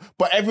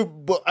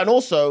and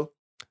also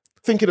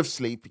thinking of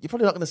sleep, you're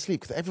probably not going to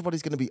sleep because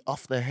everybody's going to be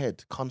off their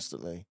head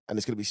constantly, and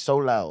it's going to be so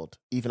loud,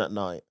 even at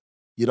night.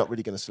 You're not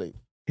really going to sleep.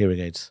 Hearing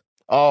aids.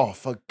 Oh,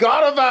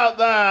 forgot about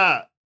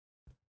that.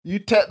 You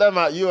take them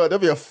out, there'll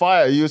be a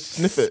fire. You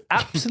sniff it.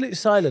 Absolute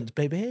silence,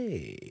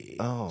 baby.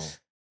 Oh,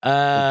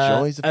 the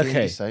joys of being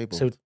okay. disabled.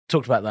 So we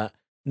talked about that.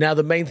 Now,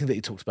 the main thing that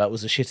you talked about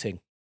was the shitting.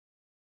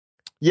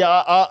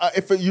 Yeah,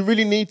 if you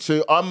really need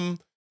to,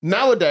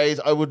 nowadays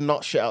I would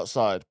not shit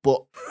outside,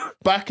 but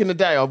back in the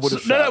day I would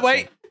have. No,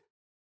 wait.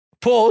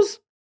 Pause.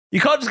 You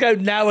can't just go,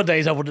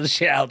 nowadays I wouldn't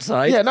shit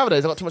outside. Yeah,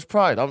 nowadays I got too much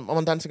pride. I'm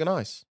on Dancing on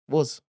Ice.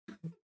 Was.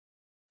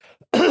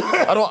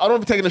 I don't want to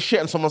be taking a shit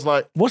and someone's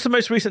like, What's the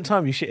most recent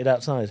time you shitted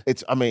outside?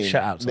 shit outside.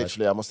 Outside.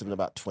 Literally, I must have been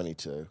about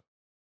 22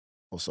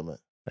 or something.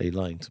 Are you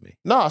lying to me?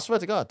 No, I swear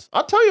to God.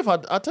 I'll tell you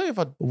if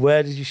I.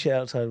 Where did you shit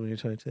outside when you were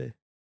 22?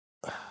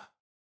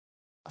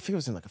 I think it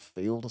was in like a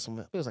field or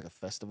something. I think it was like a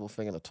festival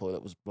thing and the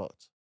toilet was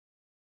blocked.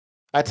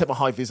 I had to take my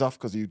high vis off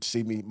because you'd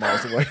see me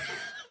miles away.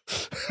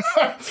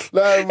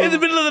 In the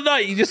middle of the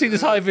night, you just see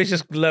this high vis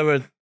just lower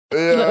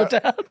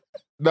down.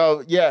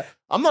 No, yeah.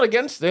 I'm not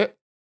against it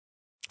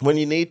when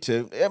you need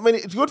to. I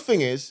mean, the good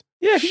thing is,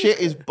 shit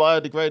is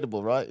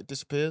biodegradable, right? It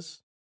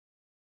disappears.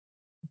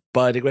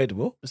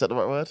 Biodegradable? Is that the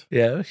right word?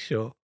 Yeah,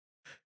 sure.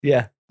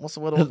 Yeah. What's the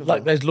word? I'm looking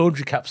Like for? those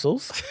laundry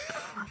capsules.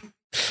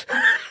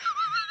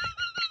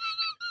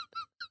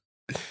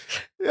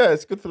 Yeah,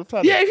 it's good for the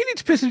planet. Yeah, if you need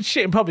to piss and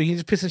shit in public, you need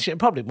to piss and shit in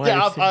public.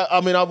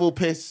 I mean, I will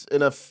piss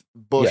in a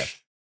bush.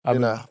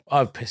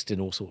 I've pissed in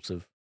all sorts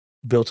of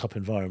built-up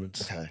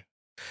environments. Okay.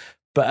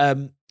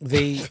 But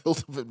the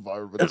Built-up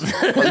environment.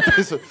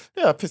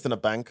 I pissed in a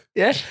bank.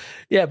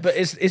 yeah, but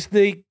it's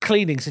the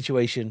cleaning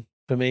situation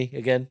for me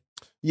again.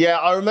 Yeah,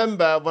 I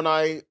remember when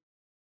I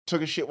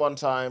took a shit one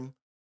time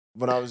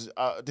when I was,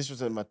 this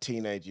was in my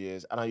teenage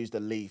years, and I used a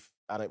leaf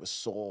and it was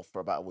sore for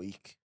about a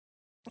week.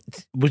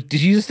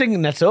 Did you use a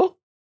stinging nettle?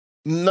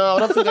 No,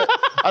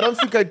 I don't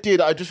think I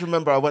did. I just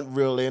remember I went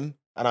real in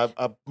and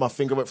my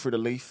finger went through the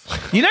leaf.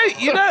 You know,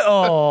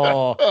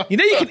 you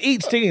can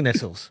eat stinging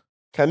nettles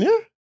Can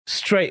you?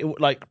 straight,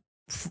 like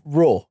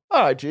raw. All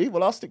right, G.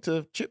 Well, I'll stick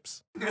to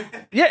chips.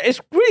 Yeah, it's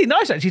really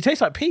nice actually. It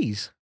tastes like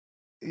peas.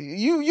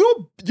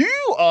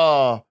 You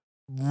are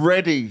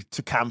ready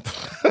to camp.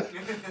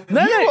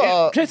 No,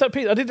 are- it tastes like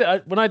peas. I did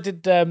it when I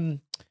did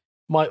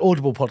my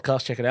Audible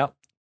podcast. Check it out.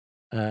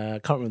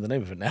 Can't remember the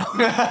name of it now.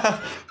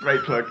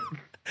 Great plug.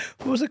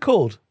 What was it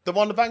called? The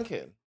one the bank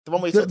in? The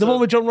one where you The one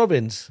with John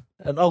Robbins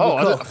and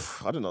I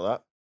didn't know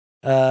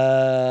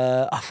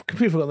that. I've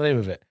completely forgot the name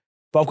of it.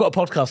 But I've got a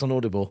podcast on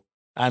Audible,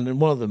 and in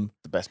one of them,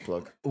 The best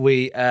plug.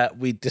 we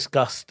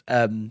discussed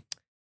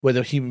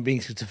whether human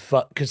beings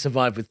could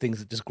survive with things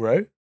that just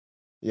grow.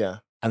 Yeah.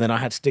 And then I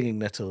had stinging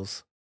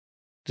nettles,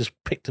 just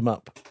picked them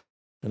up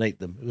and ate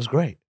them. It was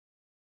great.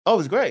 Oh, it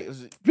was great.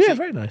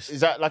 Very nice.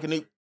 Is that like a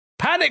new?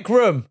 Panic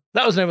Room.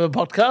 That was the name of the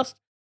podcast.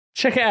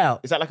 Check it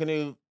out. Is that like a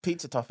new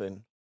pizza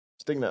topping?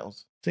 Sting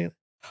nettles.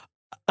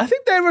 I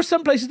think there are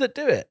some places that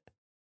do it.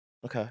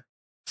 Okay.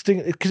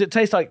 Because it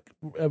tastes like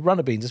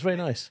runner beans. It's very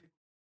nice.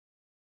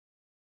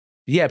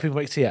 Yeah, people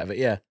make tea out of it.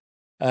 Yeah.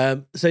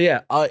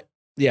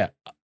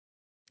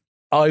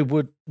 I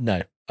would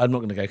no. I'm not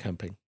going to go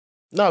camping.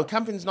 No,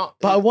 camping's not.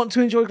 But I want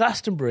to enjoy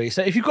Glastonbury.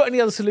 So if you've got any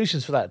other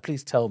solutions for that,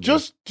 please tell me.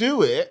 Just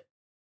do it.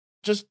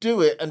 Just do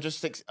it and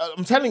just.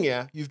 I'm telling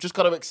you, you've just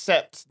got to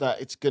accept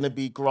that it's going to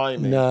be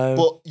grimy. No.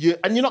 But you're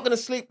not going to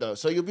sleep though,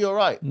 so you'll be all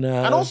right.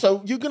 No. And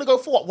also, you're going to go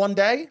for what? One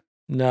day?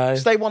 No.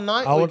 Stay one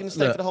night, or you're going to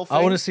stay for the whole thing?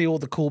 I want to see all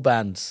the cool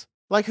bands.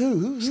 Like who?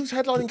 Who's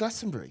headlining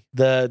Glastonbury?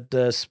 Don't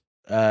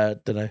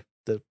know,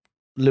 the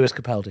Lewis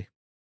Capaldi.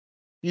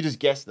 You just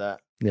guessed that.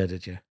 Yeah,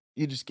 did you?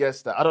 You just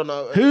guessed that. I don't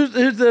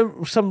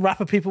know. Some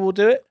rapper people will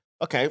do it?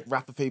 Okay,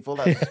 rapper people.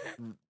 That's,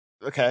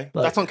 okay,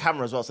 that's on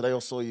camera as well, so they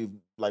all saw you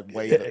like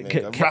wave at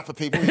me. Rapper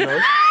people, he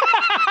knows.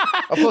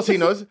 Of course, he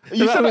knows.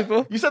 You said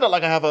that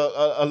like I have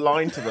a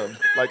line to them.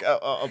 Like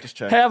I'll just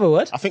check. Hey, have a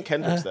word. I think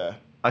Kendrick's there.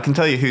 I can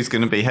tell you who's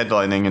going to be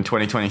headlining in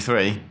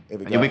 2023.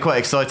 And you'll be quite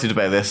excited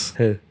about this.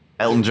 Who?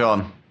 Elton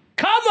John.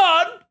 Come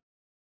on!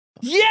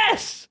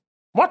 Yes!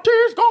 What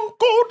is gone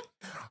good?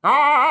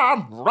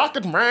 I'm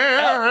Rocket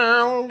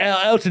Man.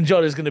 Elton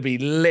John is going to be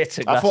lit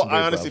at Glastonbury.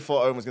 I honestly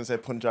thought Owen was going to say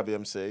Punjabi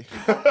MC.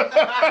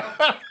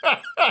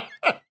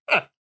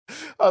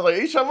 I was like,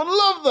 Ishan would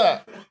love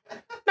that.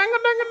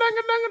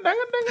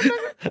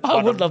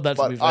 I would love that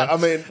to be fair. I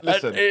mean,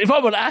 listen. If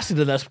I'm on acid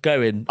and that's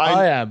going,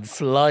 I am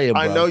flying,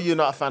 bro. I know you're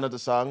not a fan of the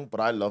song, but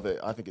I love it.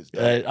 I think it's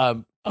dope.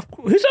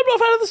 Who's I'm not a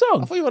fan of the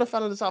song? I thought you were a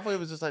fan of the song. I thought it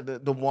was just like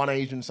the one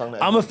Asian song.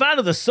 I'm a fan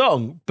of the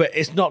song, but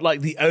it's not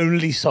like the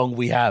only song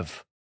we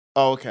have.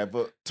 Oh, okay.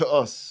 But to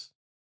us.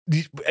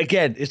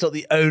 Again, it's not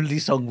the only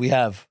song we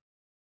have.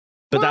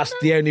 But that's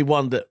the only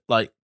one that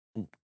like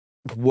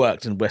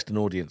worked in Western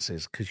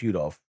audiences because you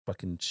lot are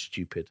fucking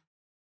stupid.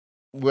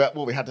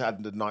 Well, we had to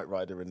add the Knight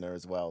Rider in there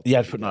as well. You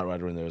had to put Knight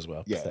Rider in there as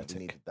well. Yeah, Pathetic.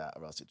 we needed that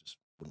or else it just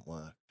wouldn't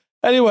work.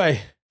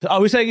 Anyway, are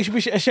we saying you should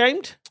be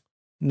ashamed?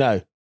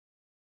 No.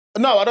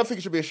 No, I don't think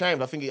you should be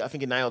ashamed. I think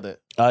he nailed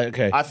it.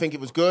 Okay. I think it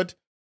was good.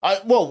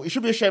 You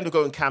should be ashamed of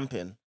going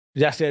camping.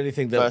 That's the only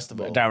thing that First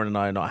of all. Darren and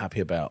I are not happy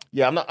about.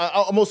 Yeah,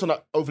 I'm also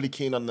not overly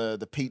keen on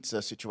the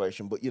pizza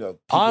situation, but you know,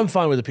 I'm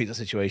fine with the pizza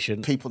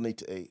situation. people need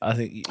to eat. I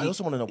think. I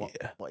also want to know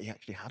what he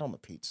actually had on the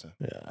pizza.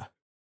 Yeah.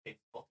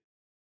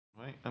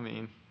 Right? I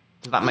mean,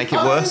 does that make it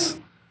worse?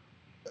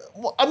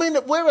 Well, I mean,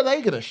 where are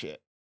they gonna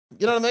shit?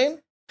 You know what I mean?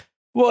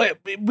 Well,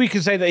 we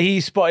could say that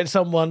he spotted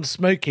someone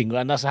smoking,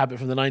 and that's a habit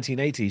from the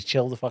 1980s.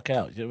 Chill the fuck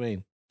out. Do you know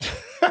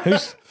what I mean?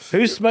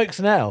 Who smokes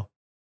now?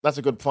 That's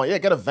a good point. Yeah,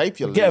 get a vape,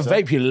 you Get loser. a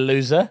vape, you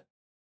loser.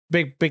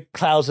 Big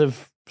clouds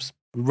of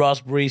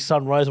raspberry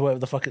sunrise or whatever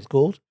the fuck it's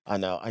called. I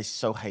know. I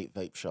so hate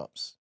vape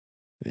shops.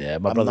 Yeah,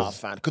 I'm my not a brother's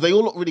fan because they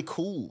all look really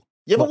cool.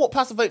 You ever What? walk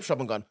past a vape shop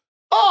and gone,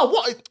 oh,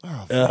 what?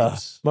 Oh,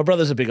 vapes. my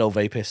brother's a big old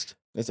vapist.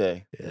 Is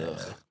he? Yeah.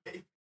 Ugh.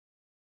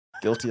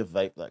 Guilty of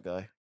vape, that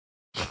guy.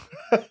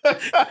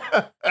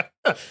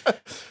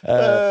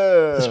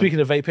 Speaking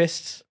of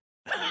vapists,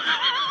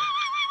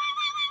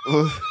 I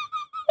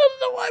don't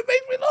know why it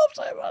makes me laugh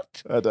so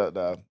much. I don't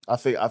know. I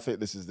think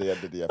this is the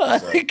end of the I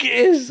episode. think it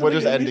is. We're I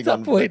just think ending it's that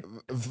on point.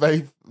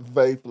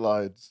 vape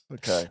lines.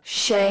 Okay.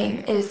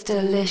 Shame is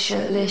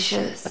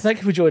delicious. Thank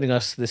you for joining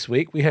us this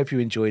week. We hope you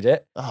enjoyed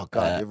it. Oh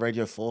God, your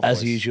Radio 4 As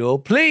voice. usual,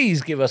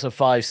 please give us a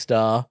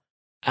 5-star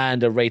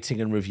and a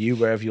rating and review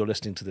wherever you're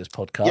listening to this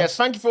podcast. Yes,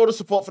 thank you for all the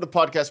support for the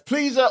podcast.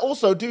 Please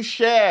also do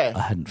share I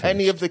hadn't any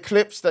finished. of the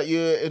clips that you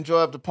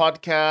enjoy of the He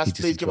podcast.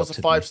 just Please give us a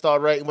interrupted me. 5-star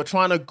rating. We're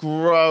trying to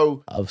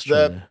grow I was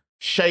trying the to,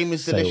 Shame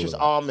is say all Delicious of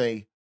that.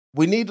 army.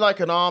 We need like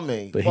an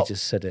army. but What, he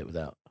just said it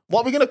without.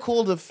 what are we going to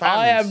call the fans?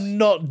 I am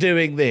not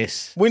doing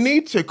this. We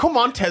need to. Come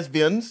on,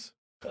 Tesbians.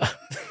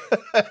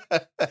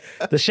 The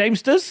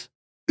Shamesters?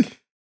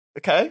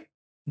 Okay.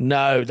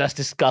 No, that's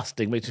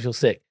disgusting. Makes me feel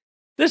sick.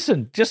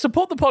 Listen, just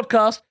support the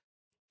podcast.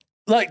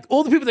 Like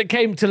all the people that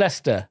came to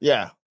Leicester,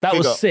 Yeah. that big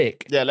was up.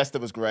 sick. Yeah, Leicester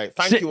was great.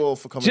 Thank Si- you all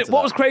for coming So to what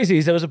that. was crazy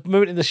is there was a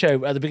moment in the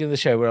show at the beginning of the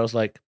show where I was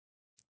like,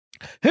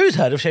 "Who's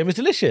heard of Shame is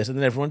Delicious?" And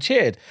then everyone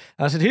cheered.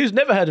 And I said, "Who's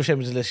never heard of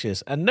Shame is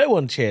Delicious?" And no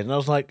one cheered. And I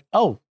was like,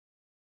 "Oh,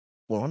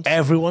 We're on to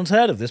everyone's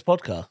heard of this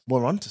podcast.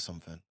 We're on to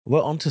something.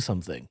 We're onto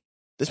something."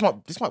 This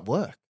might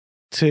work.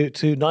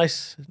 Two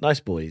nice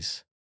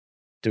boys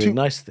doing Two-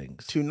 nice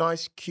things. Two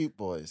nice, cute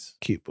boys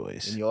Cute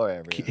boys in your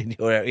area. in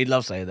your area. He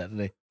loves saying that, doesn't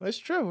he? Well, it's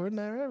true. We're in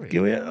their area.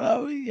 Give me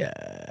oh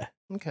yeah.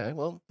 Okay.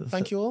 Well,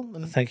 thank you all,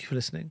 and Thank you for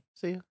listening.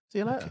 see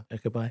you later.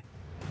 Okay, goodbye.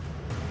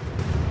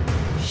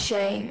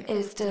 Shame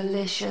is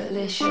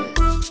delicious.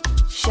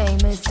 Shame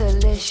is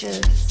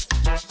delicious.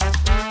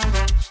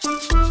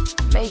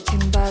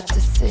 Making bad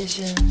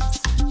decisions.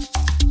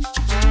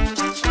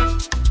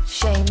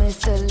 Shame is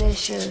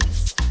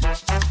delicious.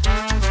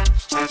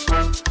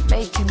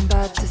 Making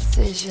bad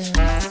decisions.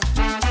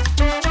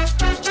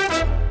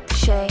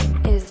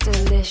 Shame is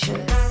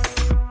delicious.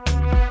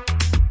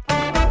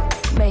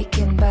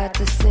 Making bad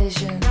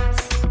decisions.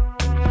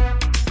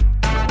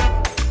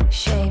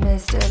 Shame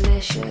is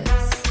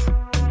delicious.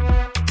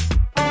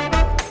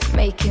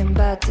 Making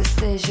bad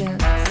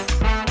decisions.